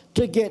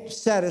to get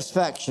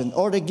satisfaction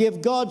or to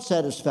give God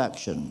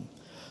satisfaction.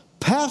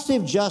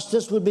 Passive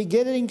justice would be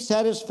getting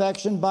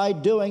satisfaction by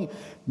doing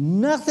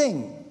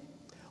nothing,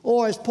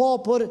 or as Paul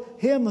put it,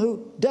 him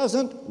who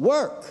doesn't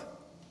work.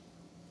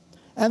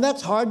 And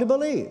that's hard to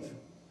believe.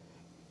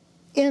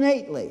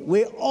 Innately,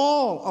 we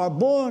all are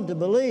born to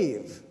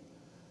believe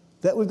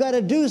that we've got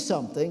to do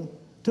something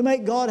to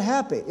make God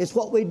happy. It's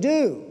what we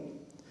do.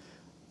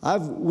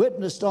 I've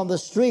witnessed on the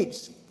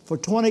streets for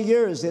 20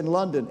 years in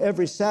London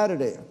every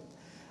Saturday.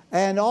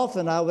 And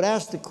often I would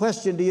ask the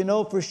question, do you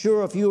know for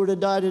sure if you were to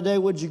die today,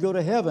 would you go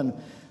to heaven?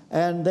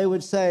 And they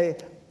would say,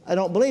 I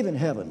don't believe in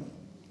heaven.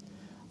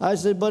 I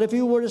said, but if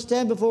you were to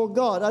stand before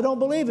God, I don't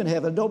believe in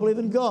heaven, I don't believe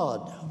in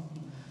God.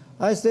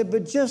 I said,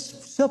 but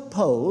just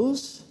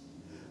suppose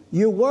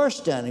you were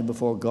standing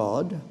before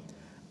God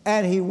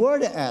and he were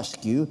to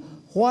ask you,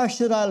 why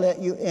should I let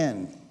you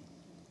in?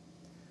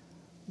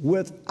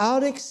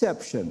 Without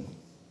exception,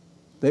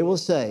 they will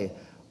say,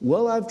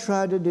 well, I've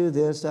tried to do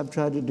this, I've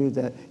tried to do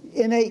that.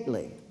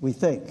 Innately, we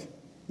think.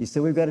 You say,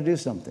 we've got to do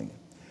something.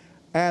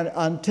 And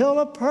until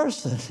a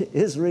person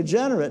is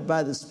regenerate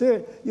by the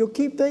Spirit, you'll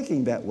keep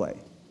thinking that way.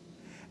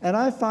 And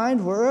I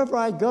find wherever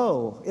I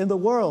go in the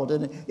world,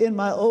 and in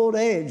my old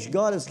age,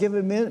 God has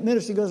given me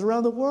ministry goes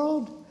around the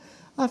world.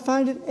 I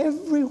find it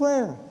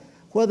everywhere.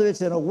 Whether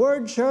it's in a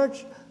word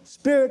church,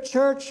 spirit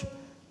church,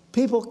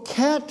 people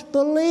can't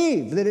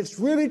believe that it's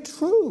really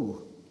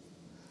true,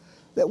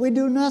 that we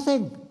do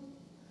nothing,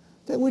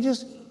 that we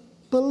just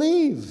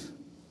believe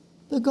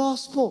the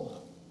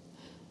gospel.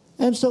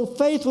 And so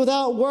faith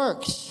without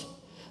works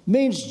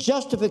means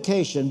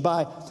justification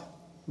by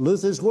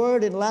Luther's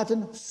word in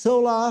Latin,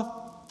 sola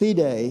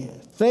fide,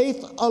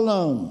 faith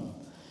alone.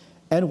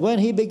 And when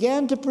he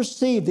began to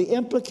perceive the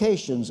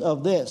implications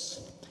of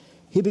this,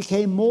 he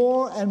became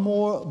more and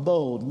more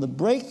bold. And the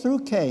breakthrough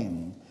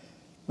came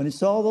when he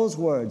saw those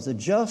words, the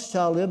just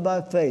shall live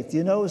by faith.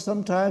 You know,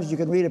 sometimes you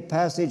can read a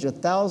passage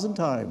 1,000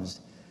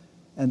 times,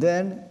 and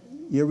then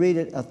you read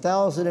it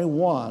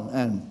 1,001,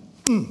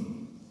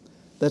 and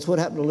that's what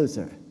happened to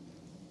Luther.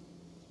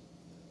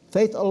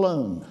 Faith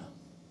alone.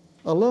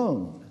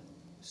 Alone.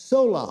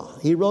 Sola,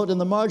 he wrote in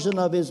the margin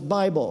of his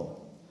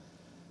Bible.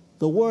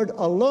 The word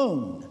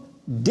alone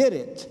did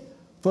it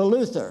for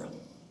Luther.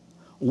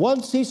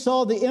 Once he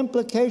saw the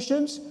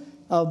implications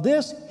of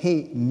this,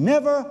 he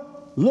never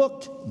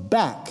looked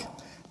back.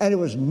 And it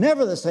was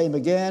never the same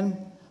again,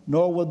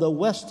 nor would the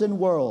Western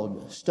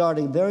world,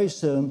 starting very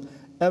soon,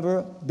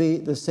 ever be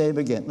the same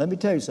again. Let me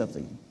tell you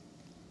something.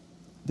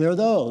 There are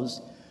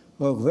those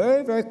who are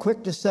very, very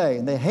quick to say,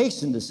 and they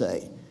hasten to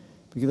say,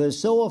 because they're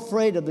so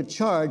afraid of the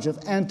charge of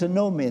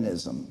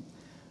antinomianism.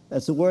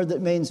 That's a word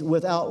that means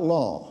without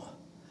law.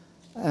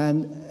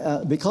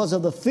 And because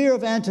of the fear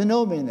of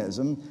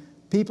antinomianism,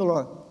 people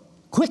are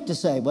quick to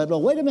say,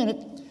 well, wait a minute,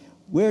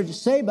 we're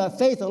saved by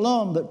faith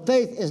alone, but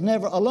faith is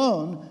never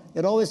alone.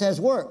 It always has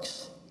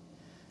works.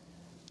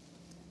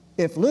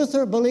 If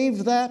Luther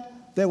believed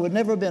that, there would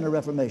never have been a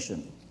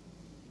Reformation.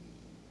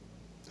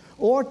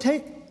 Or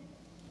take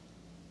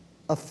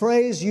a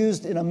phrase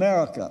used in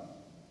America.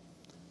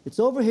 It's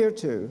over here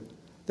too.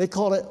 They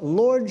call it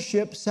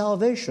lordship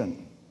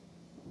salvation.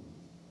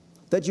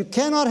 That you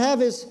cannot have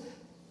his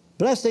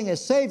blessing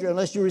as Savior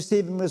unless you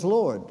receive him as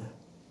Lord.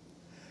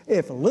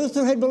 If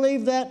Luther had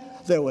believed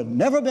that, there would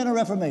never have been a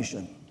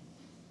Reformation.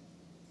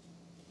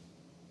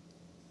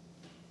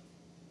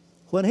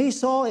 When he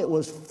saw it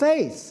was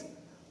faith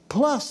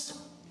plus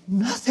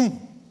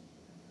nothing,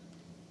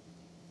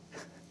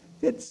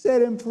 it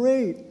set him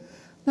free.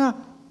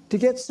 Now, to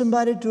get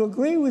somebody to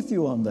agree with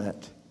you on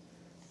that,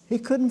 he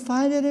couldn't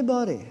find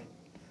anybody.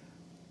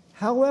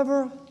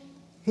 However,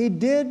 he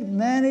did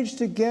manage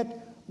to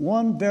get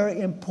one very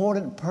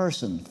important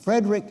person,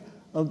 Frederick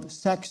of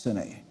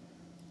Saxony,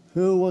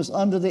 who was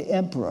under the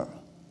emperor.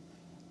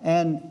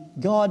 And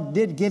God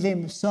did give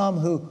him some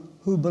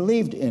who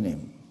believed in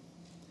him.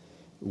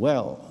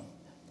 Well,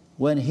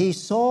 when he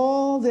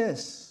saw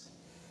this,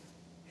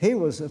 he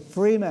was a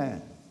free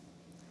man.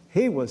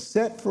 He was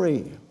set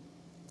free.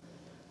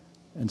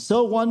 And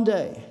so one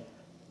day,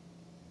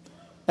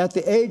 at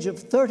the age of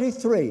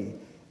 33,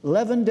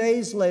 11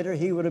 days later,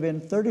 he would have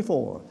been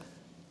 34.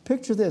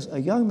 Picture this,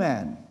 a young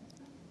man,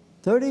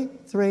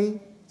 33,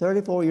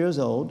 34 years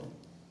old,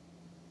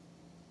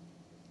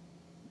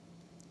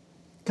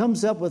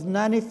 comes up with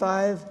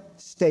 95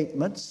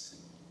 statements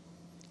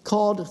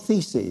called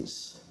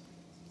theses.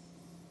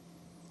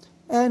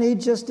 And he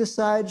just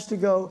decides to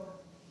go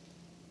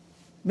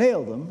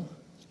nail them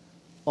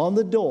on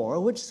the door,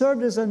 which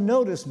served as a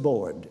notice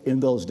board in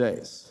those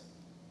days.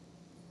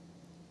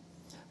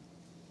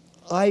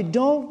 I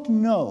don't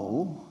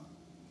know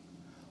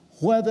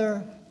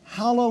whether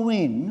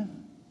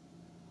Halloween,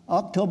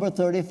 October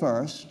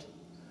 31st,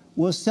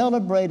 was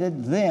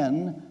celebrated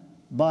then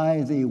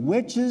by the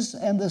witches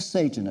and the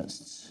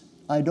Satanists.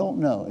 I don't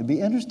know. It'd be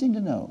interesting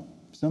to know.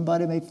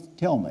 Somebody may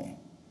tell me.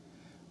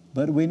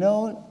 But we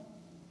know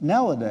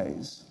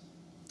nowadays,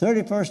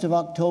 31st of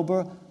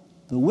October,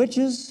 the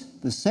witches,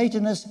 the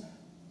Satanists,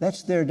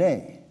 that's their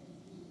day.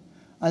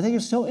 I think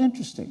it's so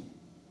interesting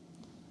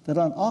that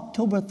on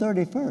October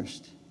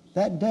 31st,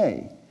 that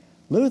day,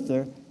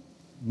 Luther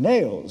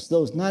nails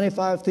those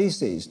 95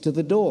 theses to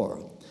the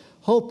door,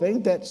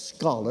 hoping that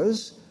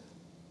scholars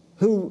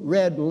who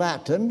read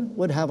Latin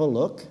would have a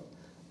look,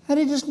 and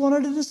he just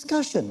wanted a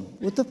discussion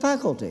with the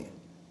faculty.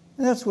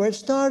 And that's where it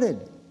started.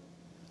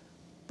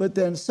 But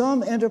then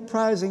some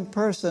enterprising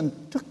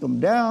person took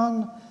them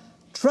down,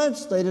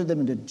 translated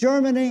them into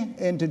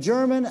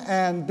German,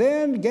 and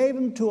then gave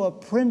them to a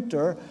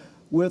printer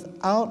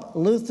without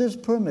Luther's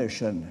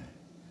permission.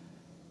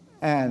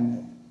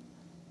 And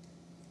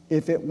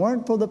if it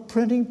weren't for the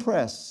printing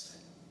press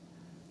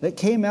that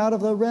came out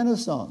of the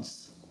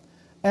Renaissance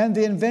and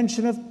the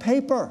invention of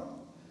paper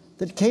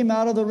that came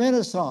out of the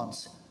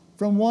Renaissance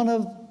from one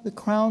of the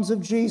crowns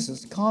of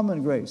Jesus,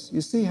 common grace,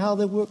 you see how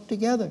they work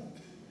together.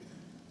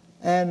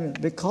 And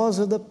because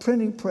of the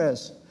printing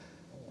press,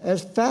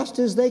 as fast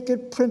as they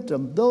could print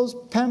them, those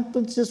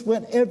pamphlets just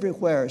went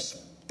everywhere,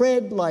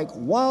 spread like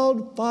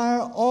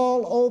wildfire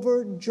all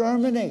over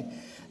Germany.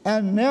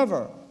 And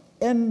never,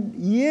 in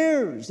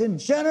years, in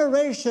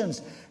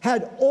generations,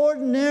 had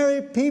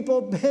ordinary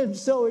people been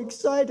so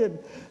excited.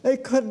 They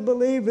couldn't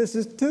believe this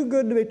is too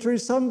good to be true.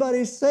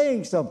 Somebody's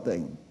saying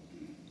something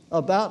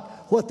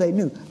about what they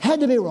knew. Had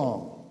to be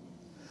wrong.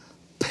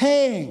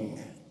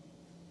 Paying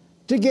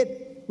to get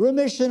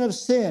remission of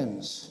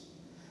sins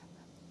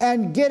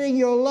and getting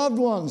your loved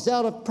ones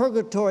out of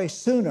purgatory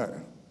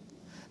sooner,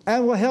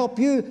 and will help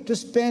you to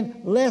spend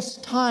less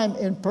time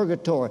in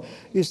purgatory.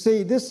 You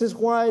see, this is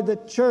why the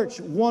church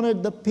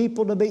wanted the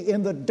people to be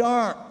in the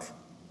dark.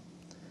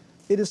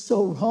 It is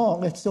so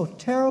wrong, it's so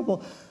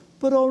terrible,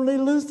 but only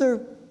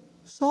Luther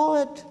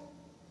saw it.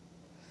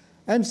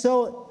 And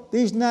so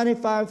these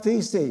 95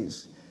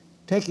 theses,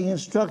 taking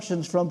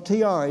instructions from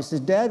TR, he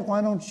says, Dad,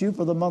 why don't you,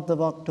 for the month of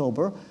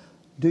October,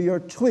 do your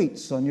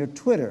tweets on your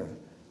Twitter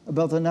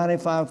about the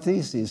 95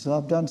 theses? So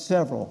I've done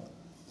several.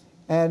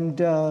 And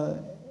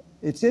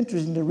it's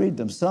interesting to read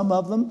them. Some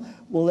of them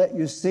will let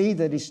you see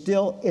that he's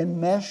still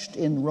enmeshed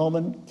in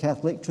Roman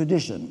Catholic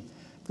tradition.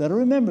 You've got to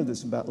remember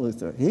this about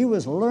Luther. He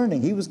was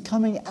learning. He was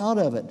coming out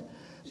of it.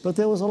 But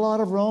there was a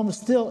lot of Rome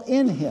still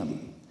in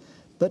him.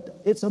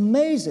 But it's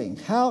amazing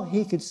how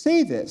he could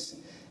see this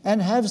and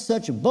have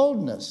such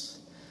boldness.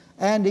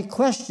 And he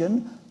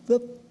questioned the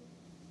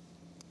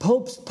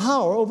Pope's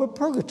power over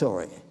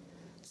purgatory.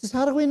 He says,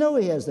 how do we know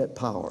he has that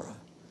power?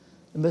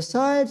 And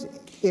besides,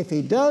 if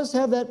he does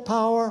have that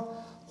power,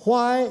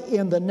 why,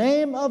 in the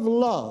name of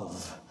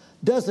love,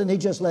 doesn't he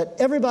just let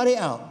everybody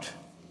out?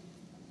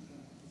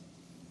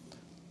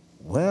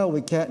 Well,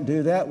 we can't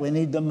do that. We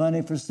need the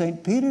money for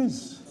St.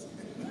 Peter's.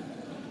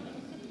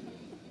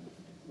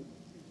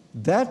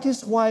 That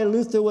is why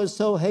Luther was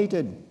so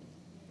hated.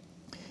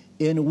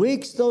 In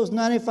weeks, those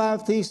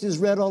 95 theses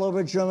read all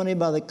over Germany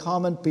by the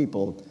common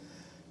people.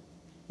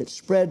 It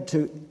spread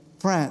to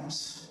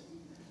France,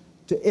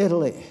 to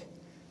Italy.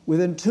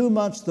 Within 2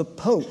 months, the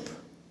Pope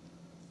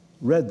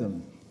read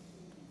them.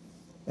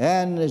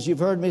 And as you've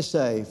heard me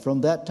say,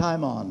 from that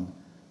time on,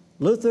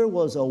 Luther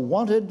was a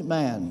wanted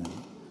man,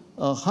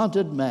 a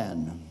hunted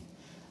man.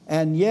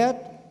 And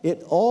yet,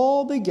 it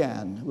all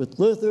began with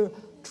Luther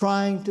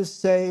trying to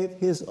save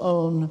his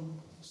own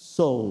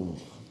soul.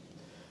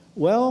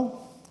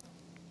 Well,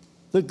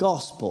 the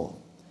gospel,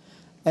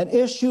 an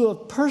issue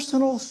of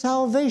personal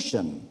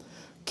salvation,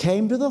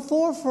 came to the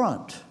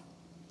forefront.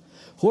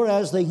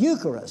 Whereas the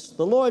Eucharist,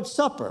 the Lord's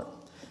Supper,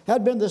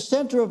 had been the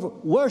center of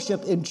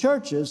worship in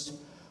churches,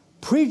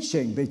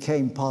 preaching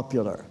became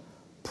popular.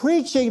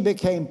 Preaching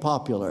became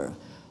popular.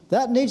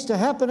 That needs to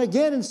happen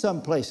again in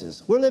some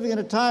places. We're living in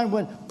a time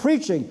when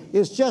preaching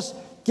is just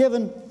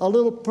given a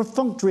little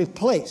perfunctory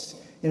place.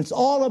 And it's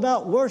all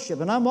about worship,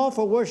 and I'm all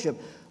for worship.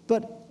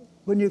 But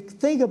when you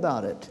think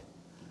about it,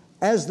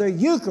 as the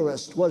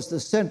Eucharist was the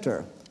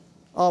center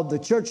of the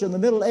church in the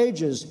Middle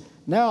Ages,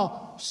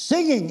 now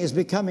singing is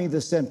becoming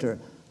the center.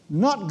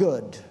 Not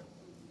good.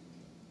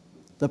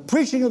 The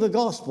preaching of the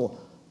gospel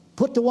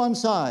put to one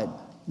side,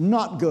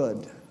 not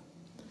good.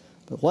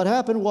 But what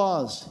happened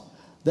was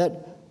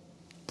that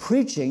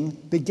preaching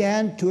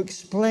began to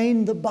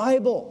explain the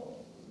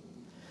Bible.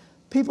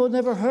 People had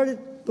never heard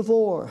it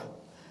before,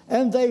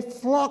 and they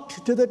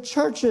flocked to the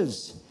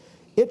churches.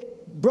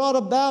 It brought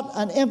about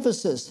an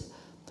emphasis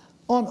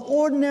on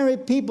ordinary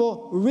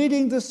people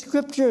reading the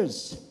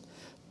scriptures.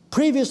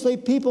 Previously,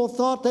 people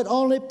thought that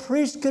only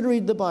priests could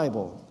read the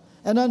Bible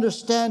and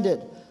understand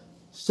it.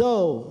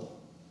 So,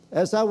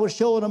 as I will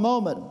show in a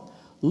moment,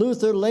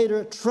 Luther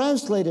later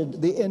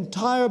translated the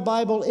entire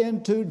Bible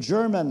into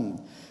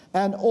German,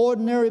 and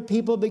ordinary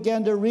people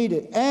began to read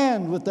it,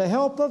 and with the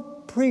help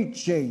of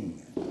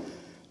preaching,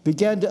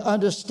 began to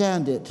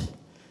understand it.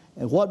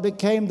 And what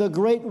became the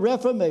Great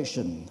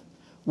Reformation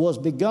was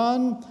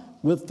begun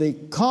with the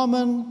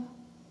common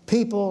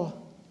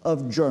people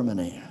of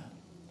Germany.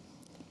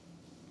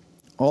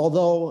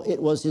 Although it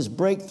was his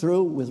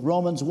breakthrough with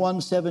Romans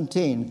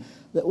 1:17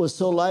 that was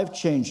so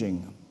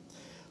life-changing.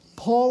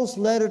 Paul's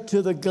letter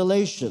to the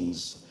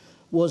Galatians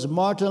was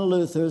Martin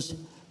Luther's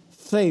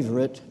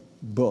favorite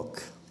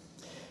book.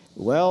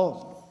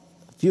 Well,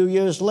 a few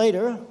years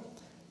later,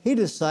 he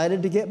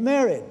decided to get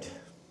married.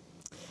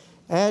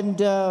 And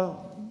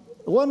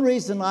one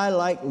reason I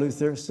like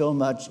Luther so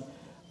much,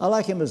 I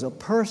like him as a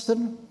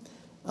person.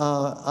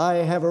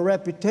 I have a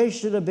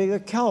reputation of being a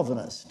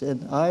Calvinist,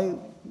 and I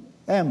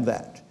am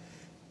that.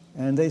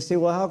 And they say,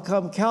 well, how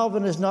come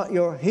Calvin is not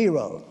your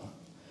hero?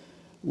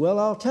 Well,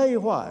 I'll tell you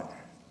why.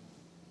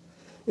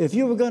 If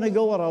you were going to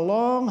go on a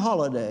long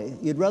holiday,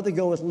 you'd rather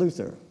go with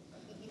Luther.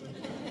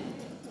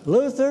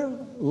 Luther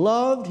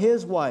loved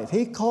his wife.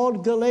 He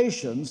called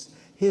Galatians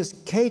his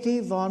Katie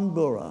von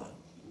Bora.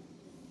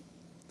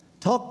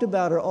 Talked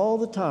about her all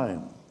the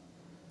time.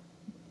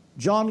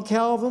 John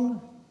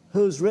Calvin,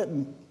 who's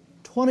written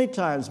 20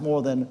 times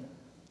more than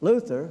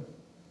Luther,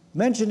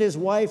 mentioned his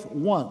wife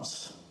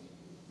once.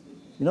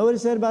 You know what he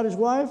said about his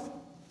wife?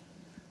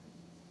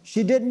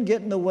 She didn't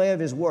get in the way of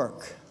his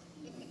work.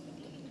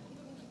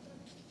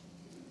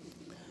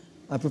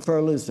 I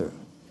prefer Luther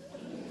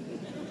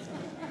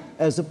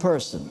as a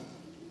person.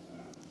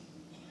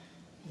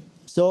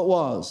 So it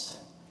was.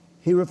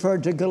 He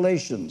referred to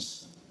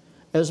Galatians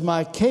as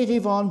my Katie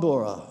von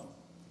Bora.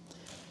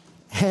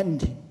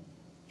 And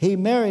he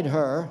married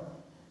her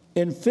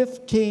in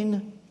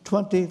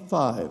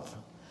 1525.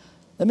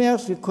 Let me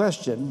ask you a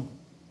question.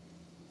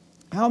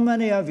 How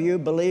many of you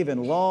believe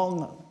in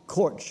long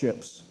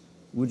courtships?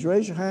 Would you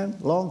raise your hand?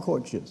 Long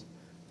courtships.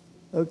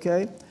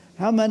 Okay.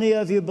 How many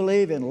of you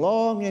believe in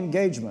long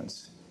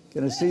engagements?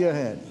 Can I see your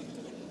hand?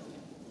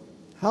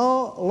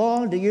 How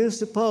long do you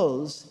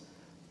suppose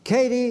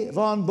Katie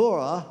von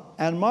Bora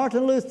and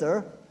Martin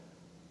Luther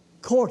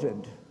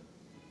courted?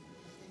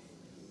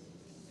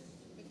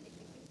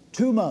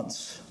 2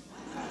 months.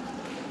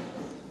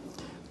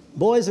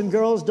 Boys and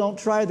girls, don't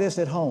try this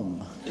at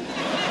home.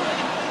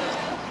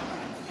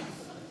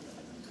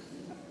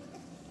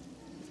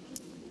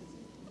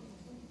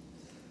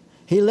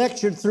 He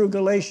lectured through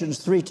Galatians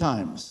 3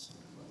 times.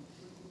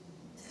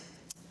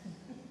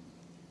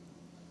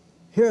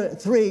 Here are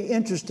 3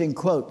 interesting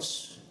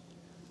quotes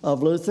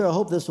of Luther. I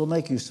hope this will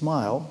make you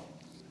smile.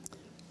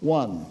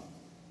 1,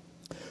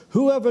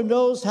 whoever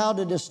knows how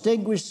to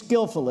distinguish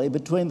skillfully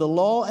between the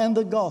law and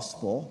the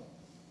gospel,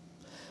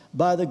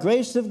 by the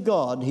grace of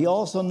God, he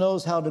also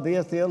knows how to be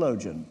a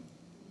theologian.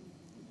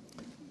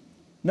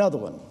 Another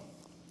one,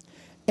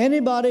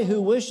 anybody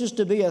who wishes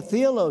to be a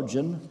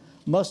theologian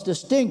must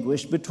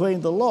distinguish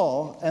between the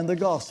law and the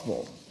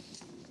gospel.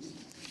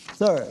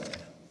 3rd,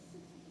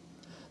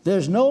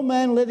 there's no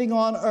man living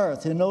on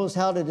earth who knows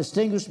how to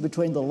distinguish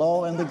between the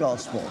law and the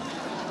gospel.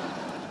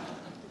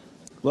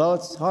 Well,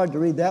 it's hard to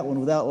read that one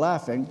without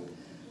laughing,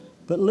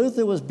 but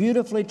Luther was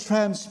beautifully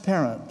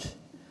transparent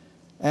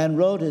and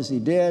wrote as he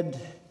did.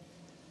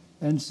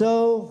 And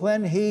so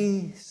when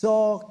he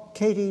saw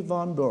Katie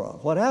von Bora,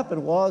 what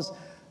happened was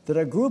that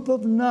a group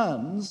of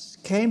nuns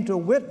came to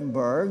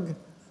Wittenberg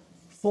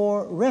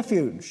for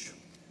refuge.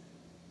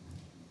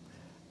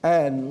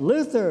 And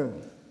Luther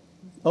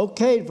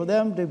okayed for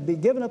them to be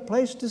given a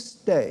place to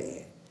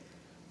stay.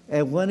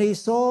 And when he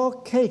saw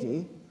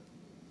Katie,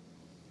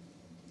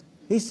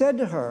 he said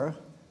to her,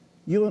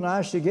 you and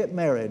I should get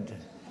married.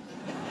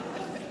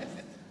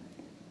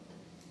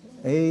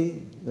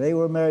 They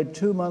were married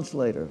 2 months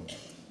later.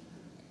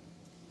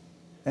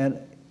 And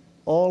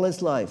all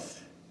his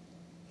life,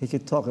 he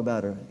could talk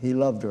about her. He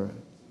loved her.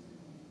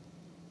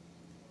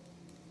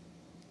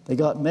 They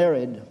got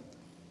married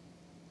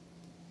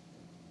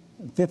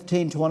in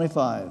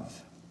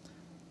 1525,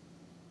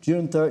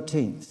 June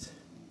 13th.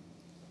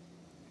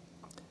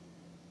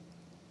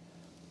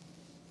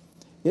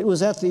 It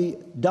was at the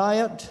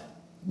Diet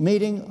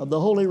meeting of the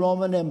Holy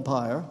Roman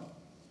Empire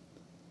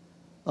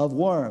of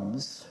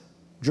Worms,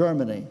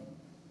 Germany,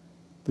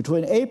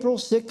 between April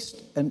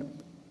 6th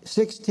and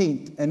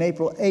 16th and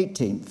April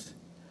 18th,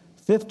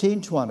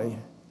 1520,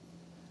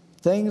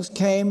 things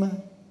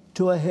came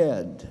to a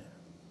head.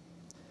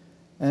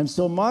 And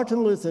so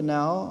Martin Luther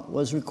now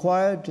was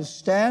required to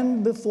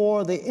stand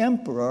before the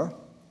emperor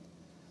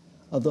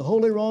of the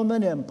Holy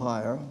Roman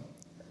Empire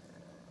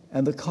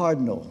and the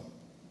cardinal.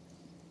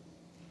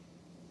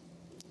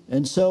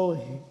 And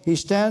so he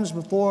stands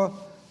before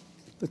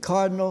the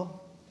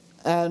cardinal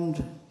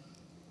and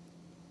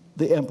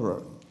the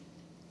emperor.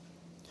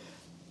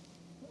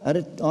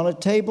 On a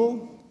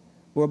table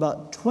were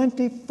about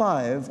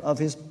 25 of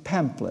his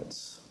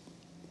pamphlets.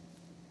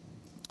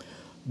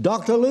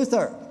 Dr.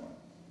 Luther,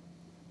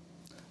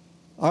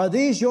 are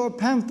these your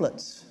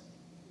pamphlets?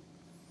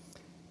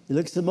 He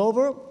looks them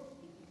over.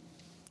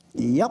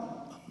 Yep.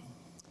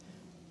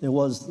 There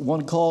was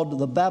one called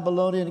The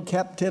Babylonian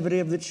Captivity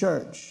of the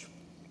Church,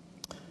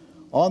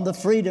 on the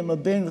freedom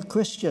of being a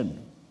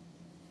Christian,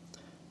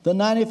 the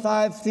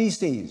 95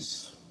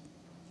 Theses,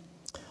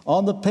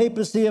 on the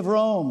papacy of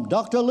Rome.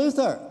 Dr.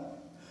 Luther,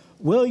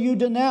 will you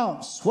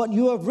denounce what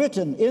you have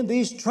written in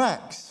these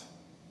tracts?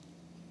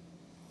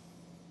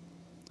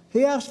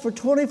 He asked for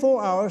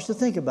 24 hours to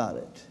think about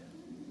it.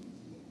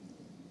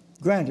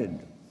 Granted.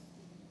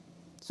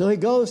 So he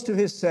goes to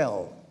his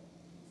cell.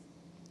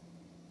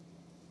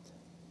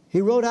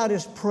 He wrote out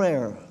his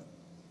prayer,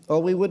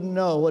 or we wouldn't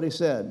know what he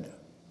said.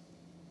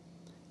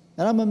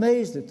 And I'm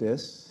amazed at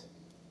this.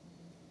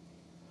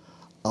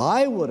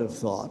 I would have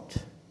thought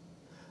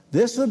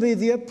this would be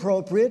the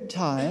appropriate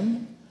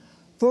time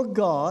for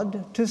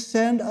God to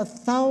send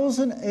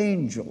 1,000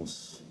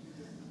 angels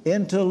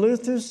into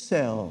Luther's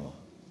cell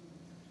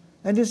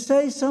and to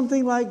say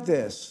something like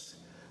this: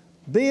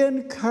 be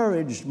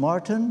encouraged,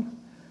 Martin.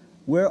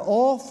 We're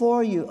all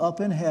for you up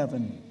in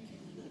heaven.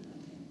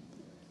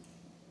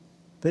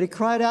 But he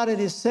cried out at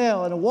his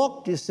cell and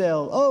walked his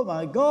cell. Oh,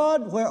 my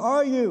God, where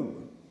are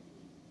you?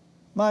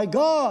 My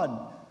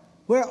God,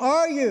 where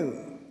are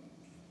you?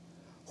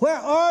 Where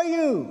are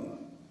you?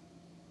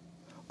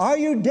 Are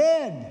you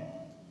dead?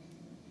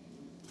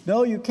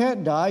 No, you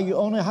can't die. You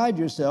only hide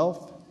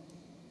yourself.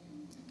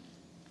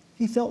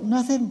 He felt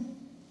nothing.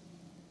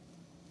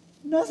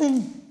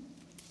 Nothing.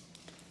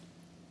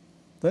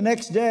 The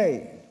next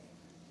day,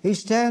 he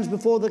stands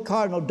before the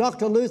cardinal.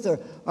 Dr. Luther,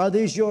 are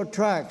these your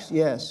tracts?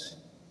 Yes.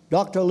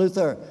 Dr.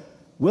 Luther,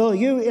 will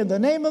you, in the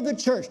name of the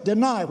church,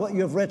 deny what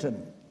you have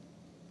written?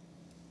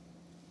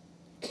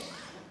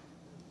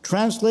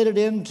 Translated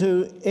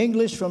into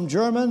English from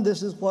German,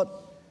 this is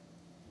what,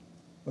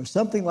 or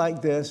something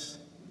like this,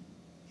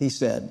 he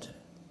said: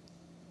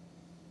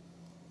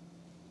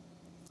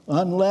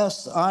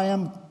 unless I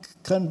am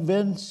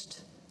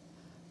convinced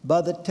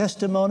by the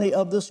testimony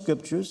of the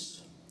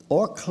Scriptures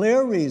or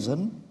clear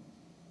reason,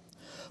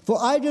 for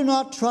I do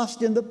not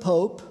trust in the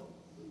Pope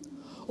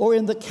or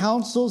in the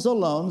councils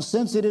alone,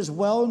 since it is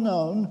well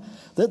known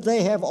that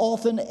they have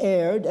often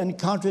erred and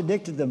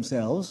contradicted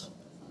themselves.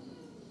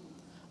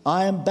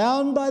 I am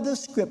bound by the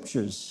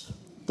Scriptures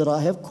that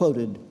I have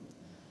quoted,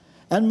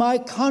 and my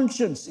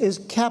conscience is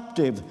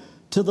captive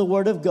to the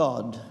Word of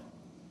God.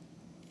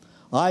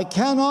 I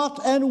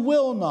cannot and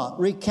will not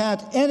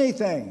recant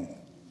anything,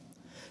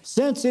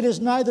 since it is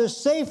neither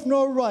safe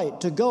nor right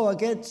to go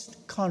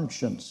against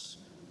conscience.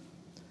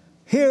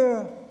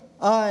 Here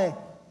I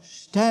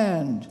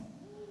stand.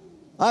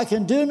 I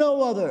can do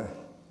no other.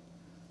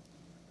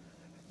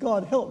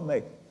 God help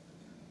me.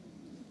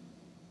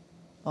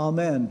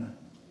 Amen.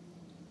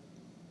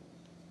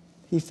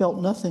 He felt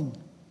nothing.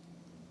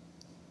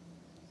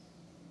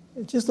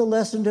 It's just a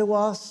lesson to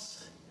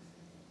us.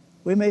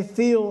 We may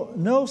feel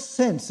no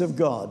sense of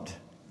God,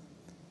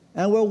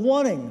 and we're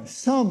wanting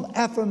some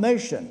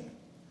affirmation.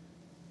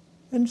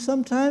 And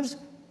sometimes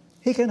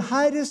he can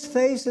hide his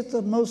face at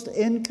the most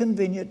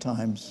inconvenient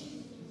times.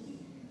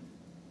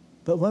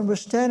 But when we're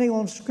standing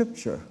on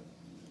Scripture,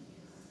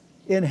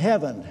 in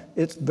heaven,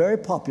 it's very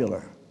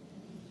popular,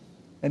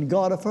 and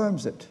God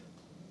affirms it.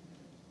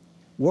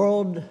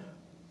 World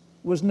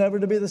was never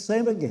to be the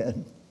same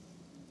again.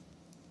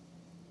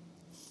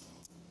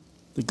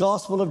 The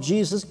gospel of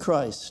Jesus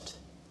Christ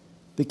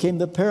became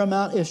the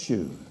paramount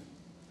issue.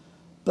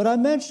 But I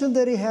mentioned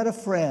that he had a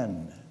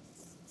friend,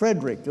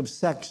 Frederick of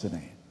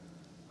Saxony,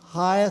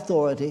 high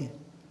authority,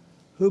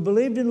 who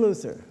believed in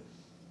Luther.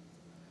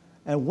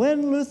 And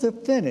when Luther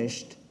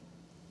finished,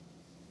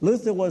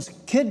 Luther was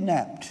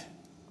kidnapped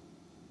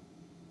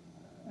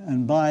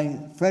and by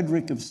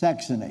Frederick of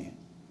Saxony.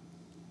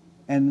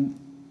 And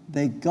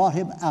they got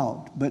him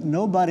out, but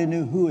nobody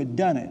knew who had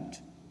done it.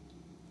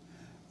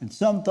 And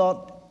some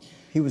thought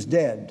he was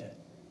dead.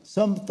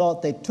 Some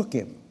thought they took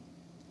him.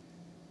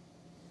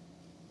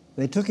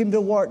 They took him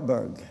to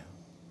Wartburg,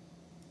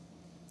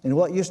 in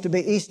what used to be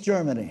East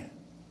Germany.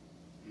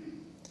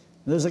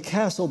 There's a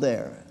castle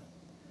there.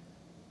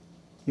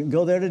 You can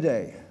go there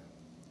today.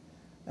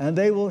 And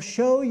they will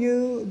show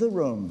you the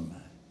room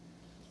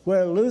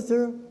where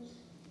Luther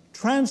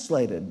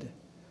translated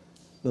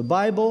the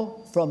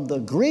Bible from the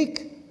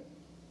Greek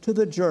to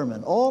the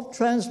German. All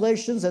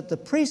translations that the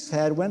priests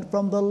had went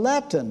from the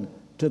Latin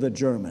to the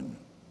German.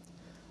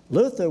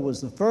 Luther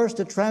was the first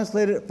to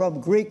translate it from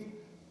Greek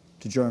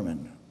to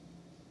German.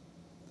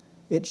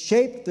 It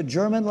shaped the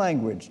German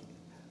language.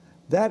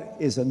 That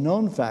is a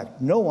known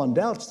fact. No one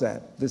doubts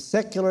that. The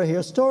secular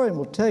historian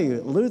will tell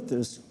you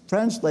Luther's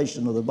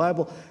translation of the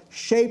Bible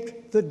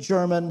shaped the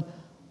German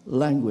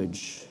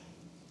language.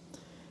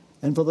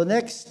 And for the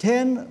next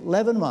 10,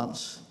 11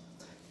 months,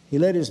 he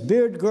let his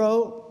beard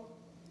grow,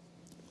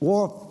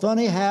 wore a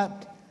funny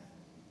hat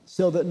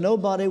so that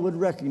nobody would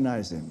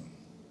recognize him.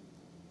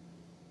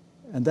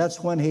 And that's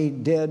when he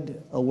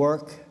did a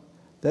work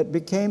that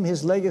became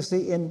his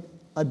legacy in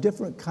a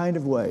different kind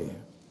of way.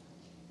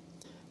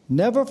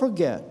 Never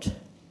forget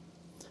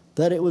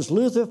that it was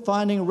Luther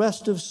finding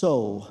rest of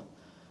soul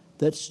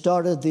that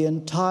started the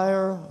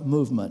entire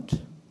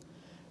movement.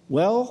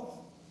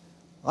 Well,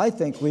 I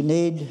think we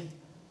need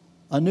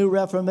a new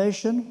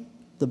Reformation.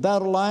 The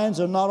battle lines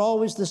are not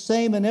always the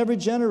same in every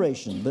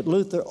generation, but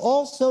Luther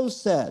also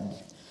said,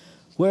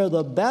 where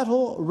the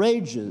battle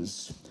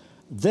rages,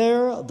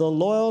 there the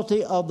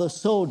loyalty of the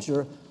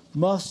soldier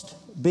must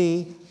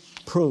be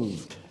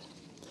proved.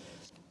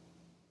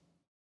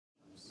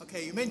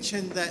 Okay, you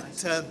mentioned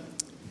that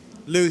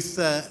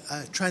Luther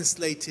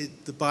translated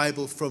the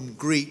Bible from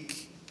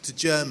Greek to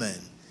German,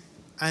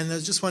 and I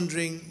was just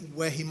wondering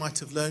where he might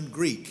have learned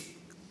Greek.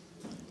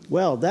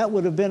 Well, that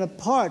would have been a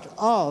part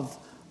of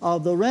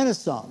the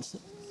Renaissance,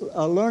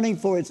 learning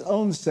for its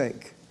own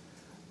sake.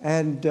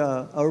 And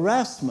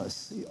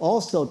Erasmus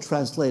also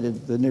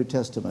translated the New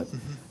Testament.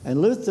 Mm-hmm.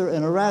 And Luther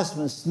and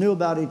Erasmus knew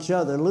about each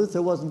other.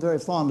 Luther wasn't very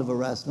fond of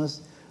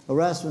Erasmus.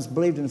 Erasmus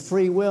believed in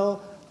free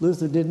will.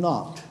 Luther did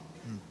not.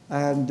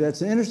 And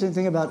it's an interesting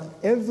thing about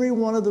every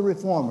one of the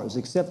reformers,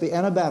 except the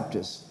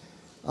Anabaptists.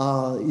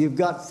 You've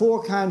got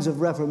four kinds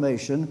of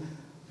Reformation.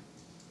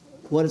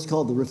 What is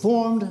called the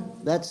Reformed,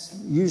 that's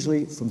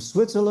usually from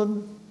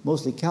Switzerland,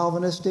 mostly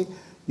Calvinistic.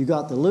 You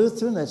got the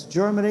Lutheran, that's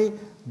Germany,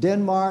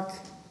 Denmark,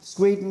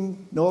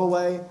 Sweden,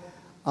 Norway.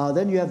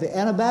 Then you have the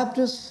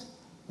Anabaptists,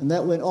 and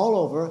that went all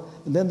over,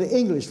 and then the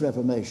English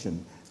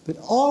Reformation. But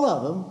all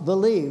of them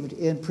believed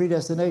in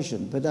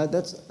predestination. But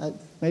that's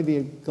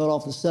maybe got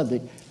off the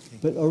subject.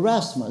 But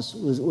Erasmus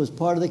was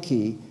part of the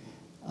key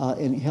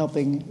in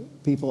helping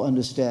people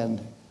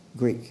understand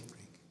Greek.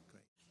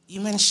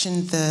 You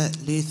mentioned that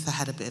Luther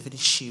had a bit of an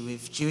issue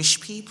with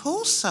Jewish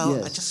people, so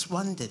yes. I just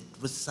wondered,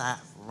 was that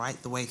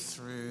right the way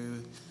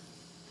through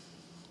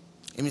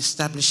him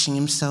establishing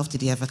himself?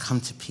 Did he ever come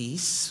to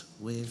peace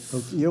with...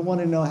 Okay, you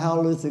want to know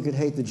how Luther could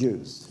hate the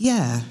Jews?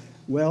 Yeah.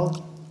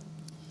 Well,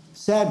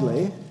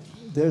 sadly,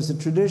 there's a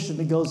tradition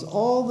that goes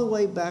all the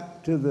way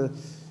back to the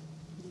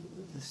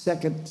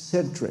 2nd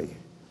century.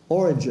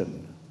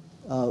 Origen,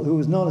 who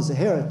was known as a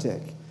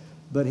heretic,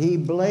 but he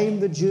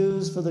blamed the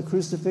Jews for the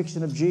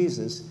crucifixion of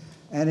Jesus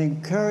and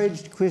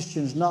encouraged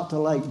Christians not to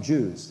like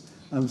Jews.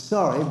 I'm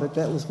sorry, but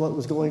that was what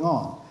was going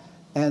on.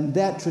 And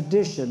that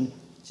tradition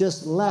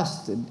just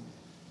lasted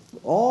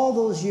all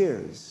those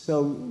years.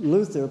 So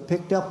Luther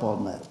picked up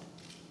on that.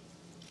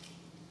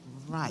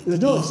 Right.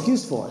 There's no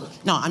excuse for it.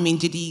 No, I mean,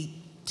 did he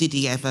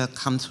ever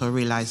come to a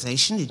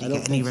realization? Did he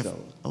get any? So.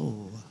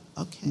 Oh,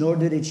 okay. Nor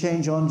did he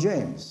change on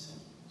James.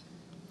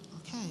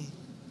 Okay.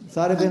 If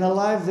I'd have been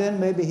alive then,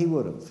 maybe he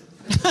would have.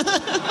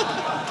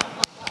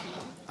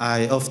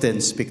 I often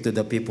speak to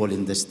the people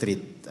in the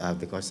street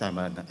because I'm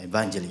an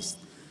evangelist.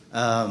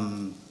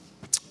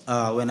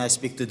 When I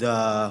speak to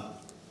the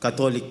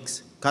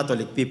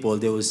Catholic people,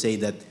 they will say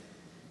that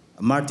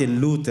Martin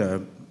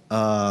Luther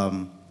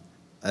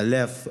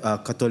left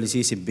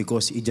Catholicism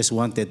because he just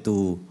wanted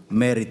to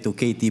marry to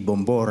Katie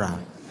Bombora.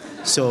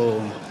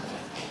 So,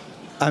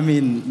 I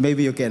mean,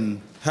 maybe you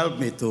can help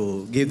me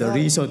to give the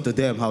reason to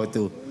them how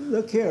to...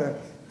 Look here,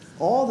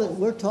 all that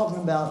we're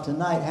talking about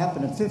tonight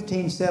happened in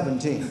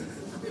 1517.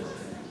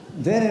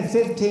 Then in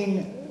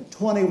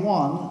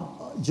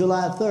 1521,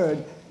 July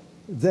 3rd,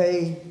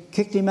 they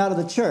kicked him out of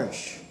the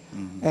church.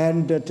 Mm-hmm.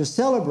 And to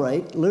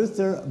celebrate,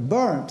 Luther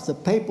burnt the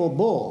papal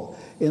bull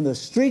in the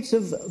streets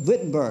of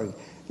Wittenberg.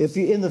 If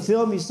you, in the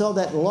film, you saw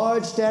that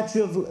large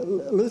statue of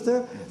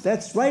Luther,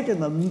 that's right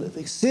in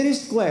the city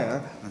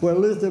square where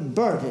Luther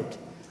burnt it.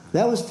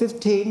 That was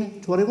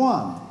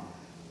 1521.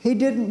 He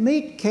didn't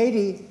meet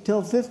Katie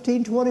till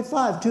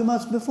 1525, 2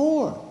 months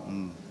before.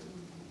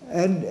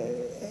 And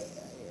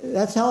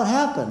that's how it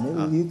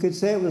happened. You could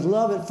say it was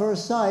love at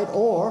first sight,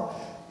 or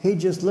he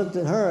just looked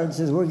at her and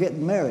says, we're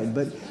getting married.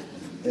 But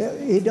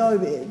he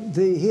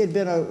had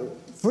been a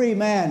free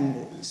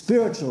man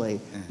spiritually,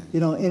 you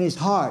know, in his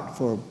heart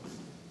for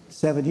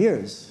 7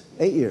 years,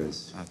 8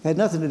 years. Had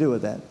nothing to do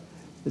with that.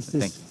 It's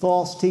this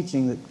false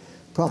teaching, that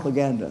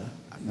propaganda.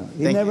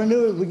 He never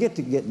knew it would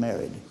get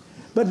married.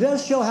 But it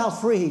does show how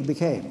free he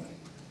became.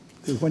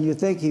 Because when you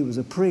think he was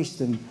a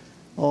priest and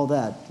all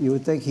that, you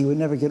would think he would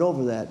never get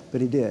over that, but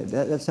he did.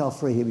 That's how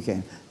free he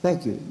became.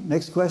 Thank you.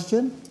 Next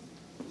question?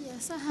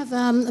 Yes, I have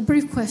a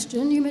brief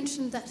question. You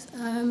mentioned that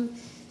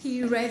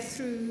he read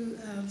through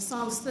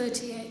Psalms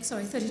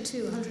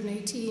 32,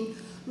 118,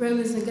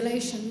 Romans and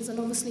Galatians, and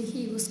obviously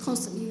he was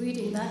constantly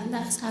reading that, and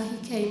that's how he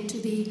came to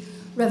the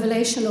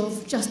revelation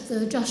of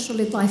the just shall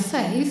live by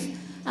faith.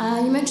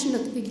 You mentioned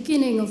at the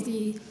beginning of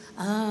the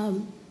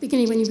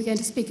when you began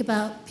to speak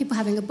about people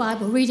having a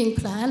Bible reading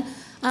plan,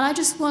 And I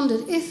just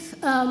wondered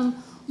if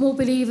more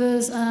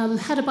believers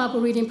had a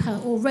Bible reading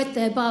plan or read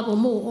their Bible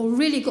more or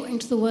really got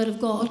into the Word of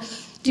God,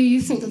 do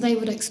you think that they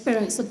would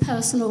experience a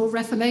personal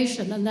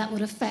reformation and that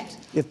would affect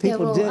their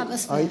whole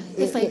atmosphere?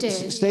 If they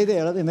did. Stay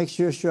there. Let me make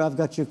sure I've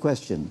got your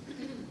question.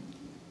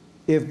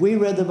 If we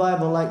read the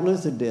Bible like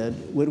Luther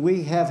did, would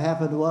we have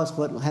happened to us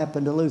what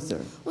happened to Luther?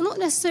 Well, not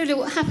necessarily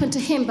what happened to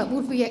him, but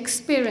would we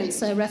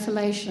experience a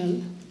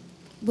reformation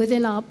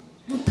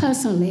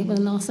personally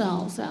within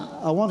ourselves?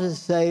 I want to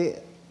say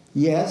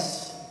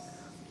yes.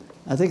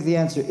 I think the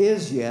answer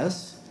is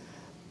yes.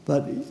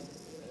 But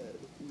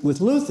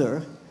with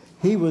Luther,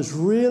 he was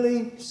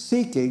really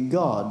seeking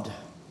God.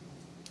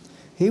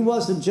 He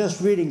wasn't just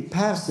reading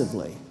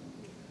passively.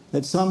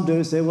 That some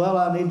do say, well,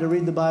 I need to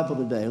read the Bible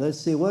today. Let's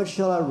see, what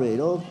shall I read?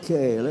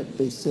 Okay, let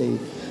me see.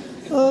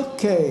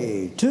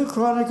 Okay, 2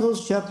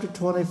 Chronicles chapter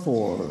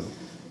 24.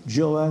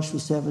 Joash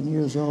was 7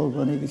 years old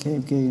when he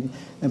became king.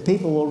 And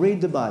people will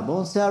read the Bible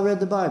and say, I read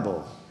the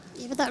Bible.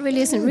 Yeah, but that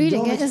really isn't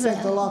reading it, is it? Don't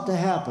expect a lot to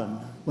happen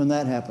when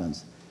that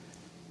happens.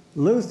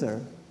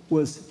 Luther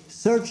was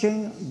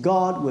searching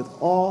God with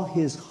all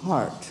his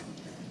heart.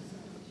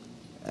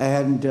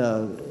 And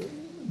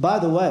by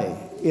the way,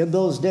 in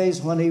those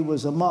days when he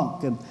was a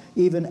monk and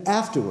even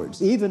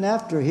afterwards, even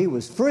after he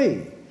was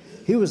free,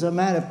 he was a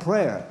man of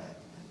prayer.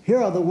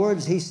 Here are the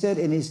words he said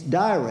in his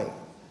diary,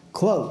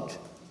 quote,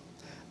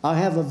 I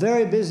have a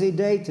very busy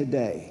day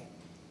today.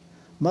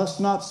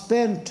 Must not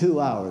spend 2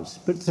 hours,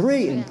 but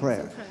 3 in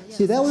prayer. Yes.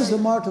 See, that was the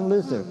Martin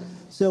Luther.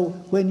 So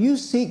when you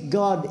seek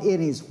God in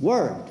his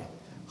word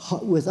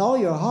with all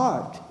your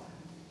heart,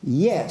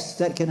 yes,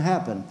 that can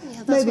happen.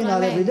 Yeah, maybe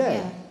not every day.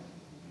 Yeah.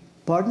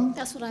 Pardon?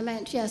 That's what I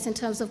meant, yes, in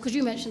terms of, because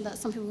you mentioned that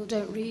some people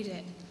don't read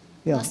it.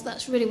 Yeah.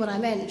 That's really what I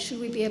meant.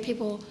 Should we be a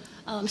people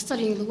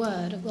studying the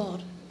Word of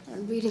God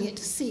and reading it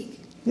to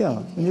seek? Yeah,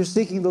 when you're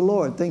seeking the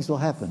Lord, things will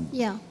happen.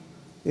 Yeah.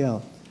 Yeah.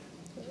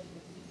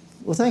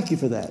 Well, thank you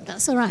for that.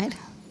 That's all right.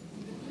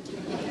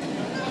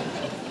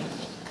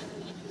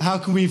 How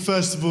can we,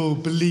 first of all,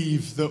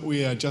 believe that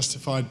we are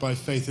justified by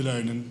faith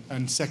alone?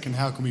 And second,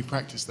 how can we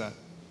practice that?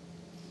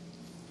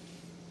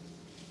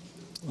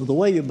 Well, the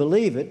way you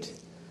believe it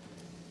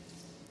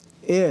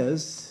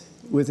is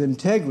with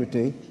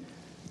integrity,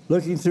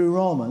 looking through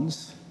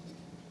Romans,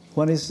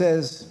 when he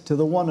says to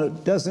the one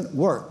that doesn't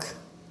work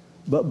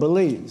but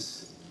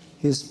believes,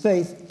 his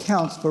faith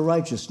counts for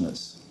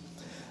righteousness.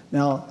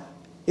 Now,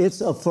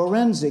 it's a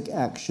forensic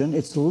action.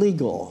 It's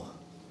legal.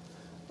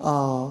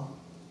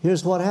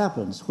 Here's what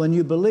happens. When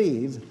you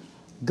believe,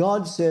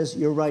 God says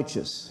you're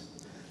righteous.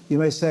 You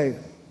may say,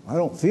 I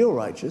don't feel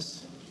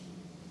righteous.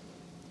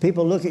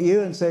 People look at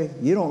you and say,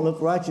 you don't look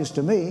righteous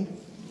to me.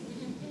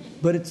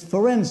 But it's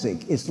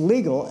forensic, it's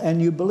legal,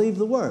 and you believe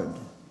the word.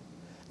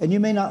 And you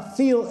may not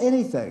feel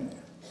anything.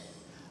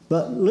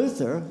 But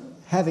Luther,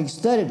 having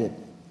studied it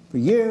for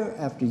year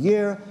after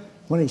year,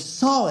 when he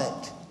saw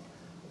it,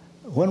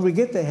 when we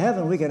get to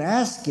heaven, we can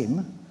ask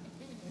him,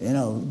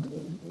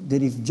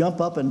 did he jump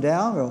up and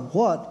down or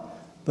what?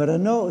 But I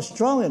know it was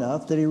strong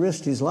enough that he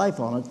risked his life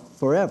on it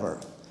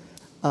forever.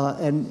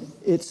 And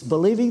it's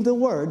believing the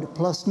word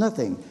plus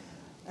nothing.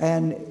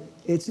 And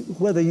it's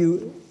whether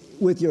you,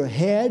 with your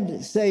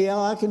head, say, yeah,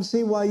 I can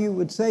see why you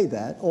would say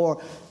that,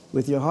 or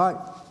with your heart,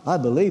 I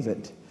believe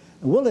it.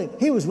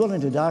 He was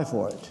willing to die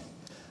for it.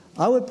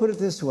 I would put it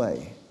this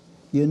way.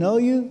 You know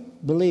you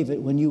believe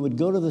it when you would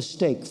go to the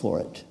stake for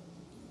it.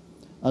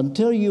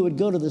 Until you would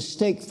go to the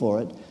stake for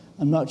it,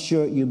 I'm not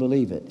sure you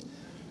believe it.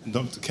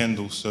 Dr.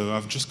 Kendall, so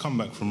I've just come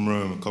back from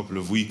Rome a couple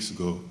of weeks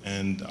ago,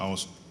 and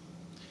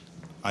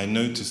I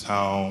noticed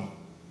how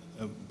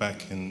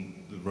back in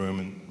the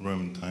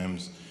Roman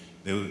times,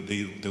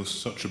 there was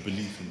such a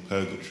belief in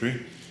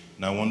purgatory,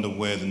 and I wonder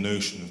where the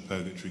notion of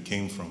purgatory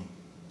came from.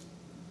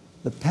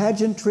 The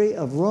pageantry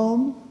of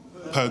Rome?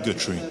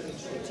 Purgatory.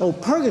 Oh,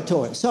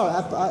 purgatory. Sorry,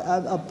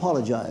 I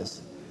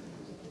apologize.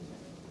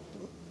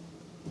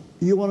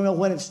 You want to know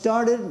when it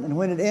started and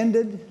when it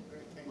ended?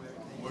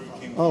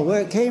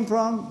 Where it came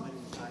from?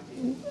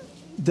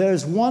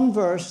 There's one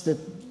verse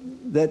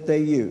that they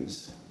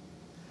use.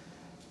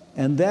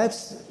 And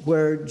that's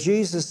where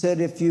Jesus said,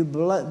 if you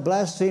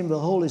blaspheme the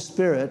Holy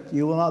Spirit,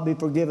 you will not be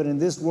forgiven in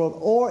this world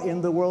or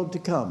in the world to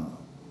come.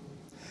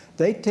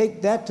 They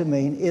take that to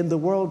mean in the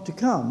world to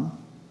come,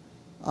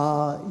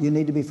 you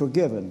need to be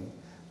forgiven.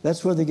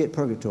 That's where they get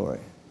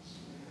purgatory.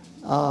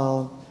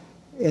 And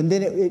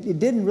then it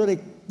didn't really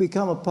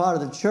become a part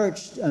of the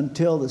church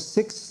until the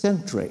 6th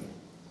century.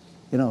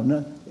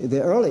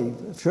 The early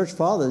church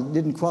fathers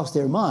didn't cross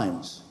their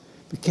minds.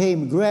 It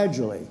became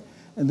gradually.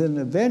 And then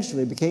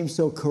eventually became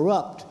so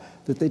corrupt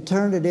that they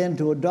turned it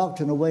into a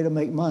doctrine, a way to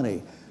make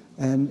money.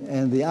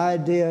 And the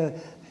idea,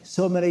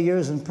 so many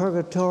years in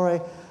purgatory,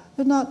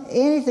 there's not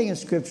anything in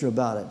Scripture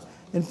about it.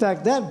 In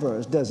fact, that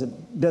verse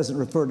doesn't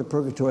refer to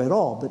purgatory at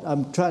all, but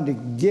I'm trying to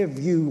give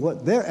you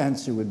what their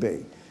answer would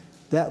be.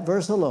 That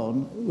verse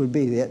alone would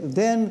be it.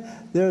 Then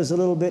there's a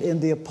little bit in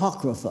the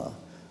Apocrypha,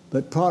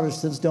 but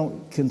Protestants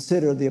don't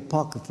consider the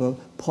Apocrypha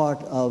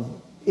part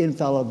of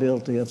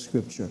infallibility of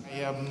Scripture.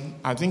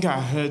 I think I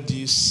heard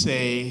you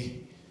say,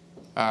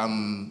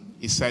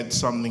 you said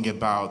something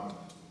about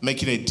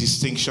making a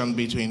distinction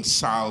between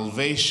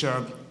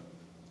salvation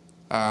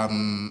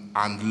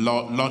and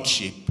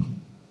lordship.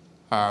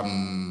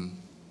 And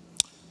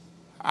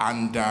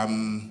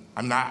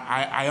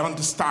I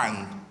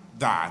understand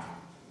that.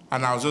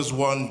 And I was just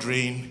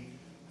wondering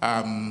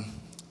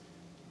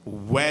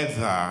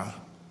whether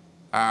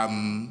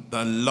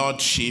the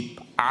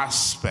lordship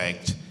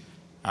aspect,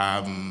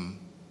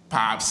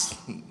 perhaps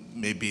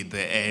maybe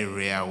the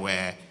area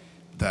where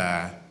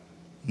the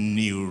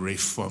new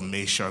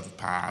reformation,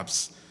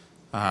 perhaps,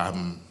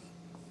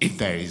 if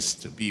there is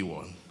to be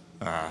one,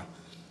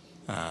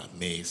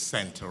 may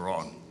center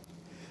on.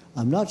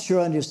 I'm not sure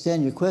I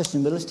understand your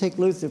question, but let's take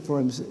Luther for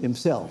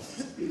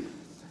himself.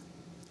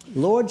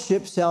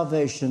 Lordship,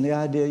 salvation, the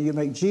idea you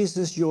make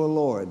Jesus your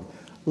Lord.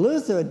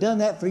 Luther had done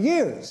that for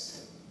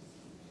years.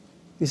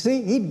 You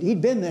see,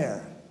 he'd been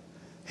there.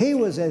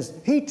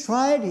 He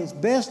tried his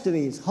best to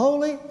be as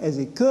holy as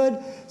he could,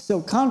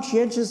 so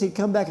conscientious he'd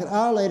come back an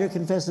hour later,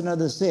 confess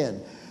another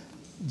sin.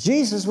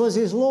 Jesus was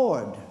his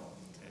Lord.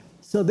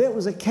 So that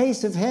was a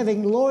case of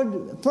having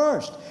Lord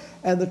first.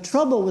 And the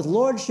trouble with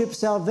lordship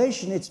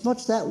salvation, it's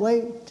much that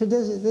way to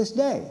this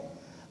day.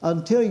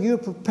 Until you're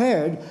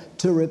prepared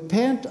to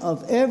repent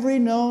of every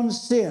known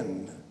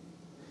sin,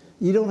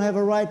 you don't have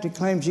a right to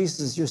claim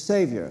Jesus as your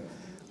Savior.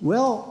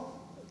 Well,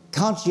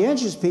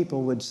 conscientious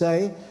people would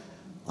say,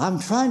 I'm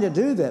trying to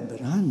do that,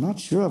 but I'm not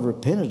sure I've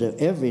repented of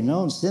every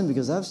known sin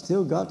because I've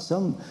still got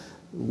some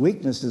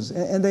weaknesses,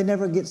 and they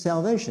never get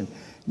salvation.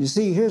 You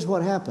see, here's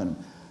what happened.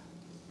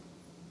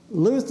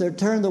 Luther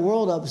turned the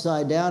world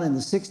upside down in the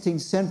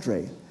 16th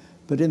century,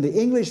 but in the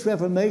English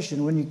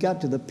Reformation, when you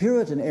got to the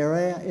Puritan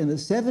era in the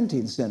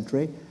 17th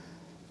century,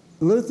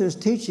 Luther's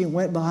teaching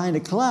went behind a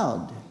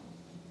cloud.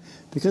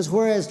 Because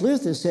whereas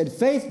Luther said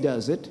faith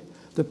does it,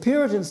 the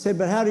Puritans said,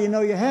 but how do you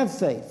know you have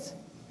faith?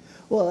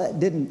 Well, that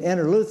didn't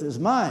enter Luther's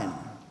mind.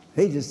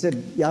 He just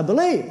said, yeah, I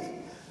believe.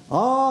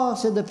 Oh,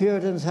 said the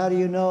Puritans, how do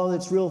you know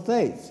it's real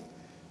faith?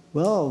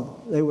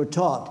 Well, they were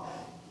taught,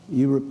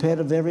 you repent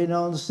of every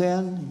known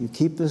sin, you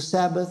keep the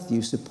Sabbath,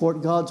 you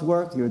support God's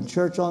work, you're in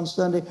church on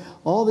Sunday,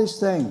 all these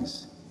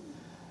things.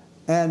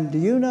 And do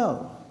you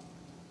know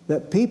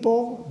that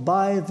people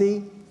by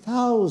the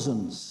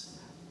thousands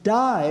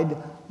died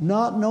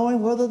not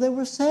knowing whether they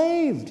were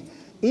saved?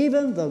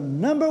 Even the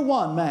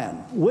 #1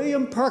 man,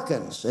 William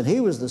Perkins, and he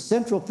was the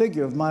central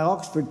figure of my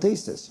Oxford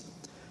thesis,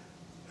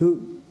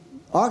 who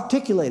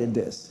articulated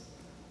this,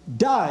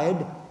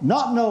 died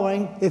not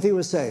knowing if he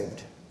was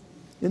saved.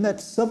 Isn't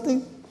that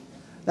something?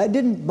 That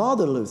didn't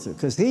bother Luther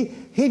because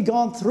he'd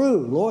gone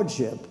through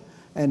lordship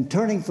and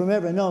turning from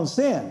every known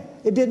sin.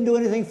 It didn't do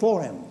anything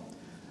for him.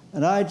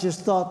 And I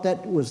just thought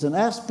that was an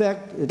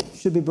aspect that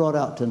should be brought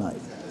out tonight.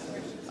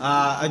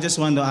 I just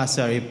want to ask,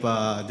 sir, if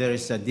there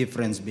is a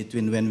difference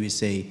between when we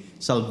say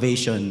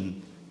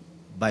salvation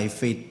by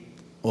faith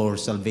or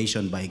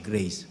salvation by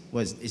grace.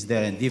 Is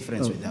there a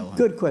difference with that one?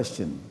 Good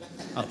question.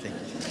 Okay.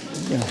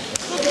 Yeah.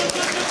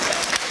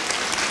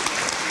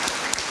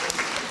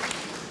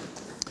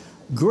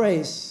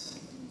 Grace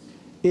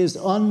is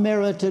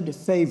unmerited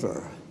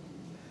favor.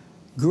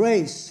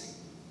 Grace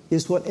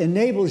is what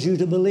enables you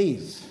to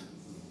believe.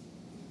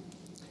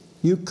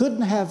 You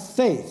couldn't have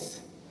faith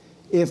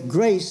if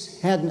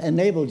grace hadn't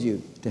enabled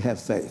you to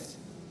have faith.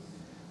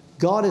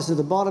 God is at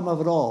the bottom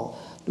of it all.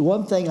 The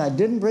one thing I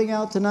didn't bring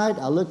out tonight,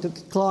 I looked at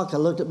the clock, I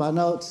looked at my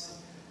notes.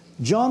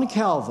 John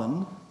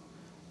Calvin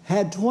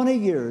had 20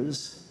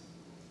 years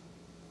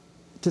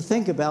to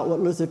think about what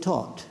Luther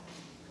taught.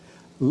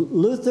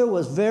 Luther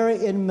was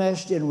very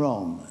enmeshed in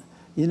Rome.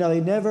 You know, he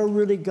never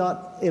really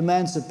got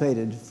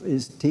emancipated,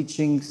 his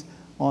teachings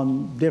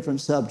on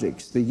different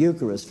subjects. The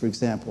Eucharist, for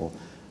example.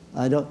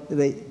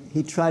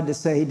 He tried to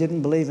say he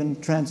didn't believe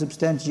in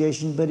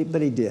transubstantiation, but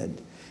he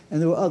did.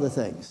 And there were other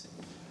things.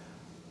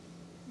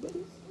 But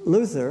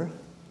Luther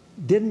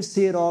didn't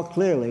see it all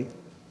clearly.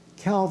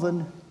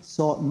 Calvin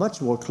saw it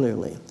much more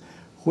clearly.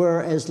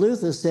 Whereas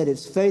Luther said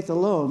it's faith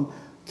alone,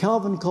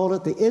 Calvin called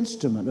it the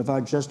instrument of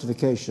our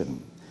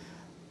justification.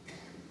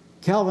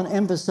 Calvin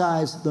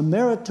emphasized the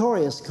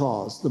meritorious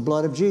cause, the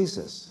blood of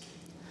Jesus.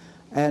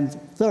 And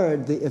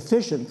third, the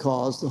efficient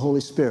cause, the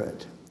Holy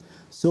Spirit.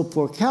 So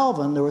for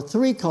Calvin, there were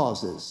 3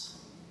 causes.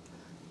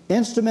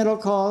 Instrumental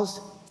cause,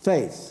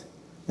 faith.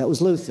 That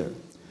was Luther.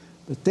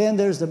 But then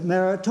there's the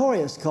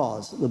meritorious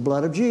cause, the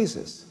blood of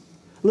Jesus.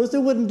 Luther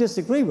wouldn't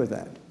disagree with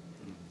that.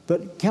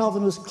 But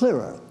Calvin was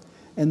clearer.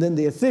 And then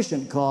the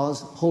efficient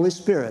cause, Holy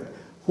Spirit.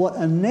 What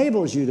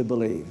enables you to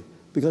believe.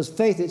 Because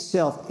faith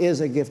itself is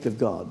a gift of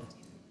God.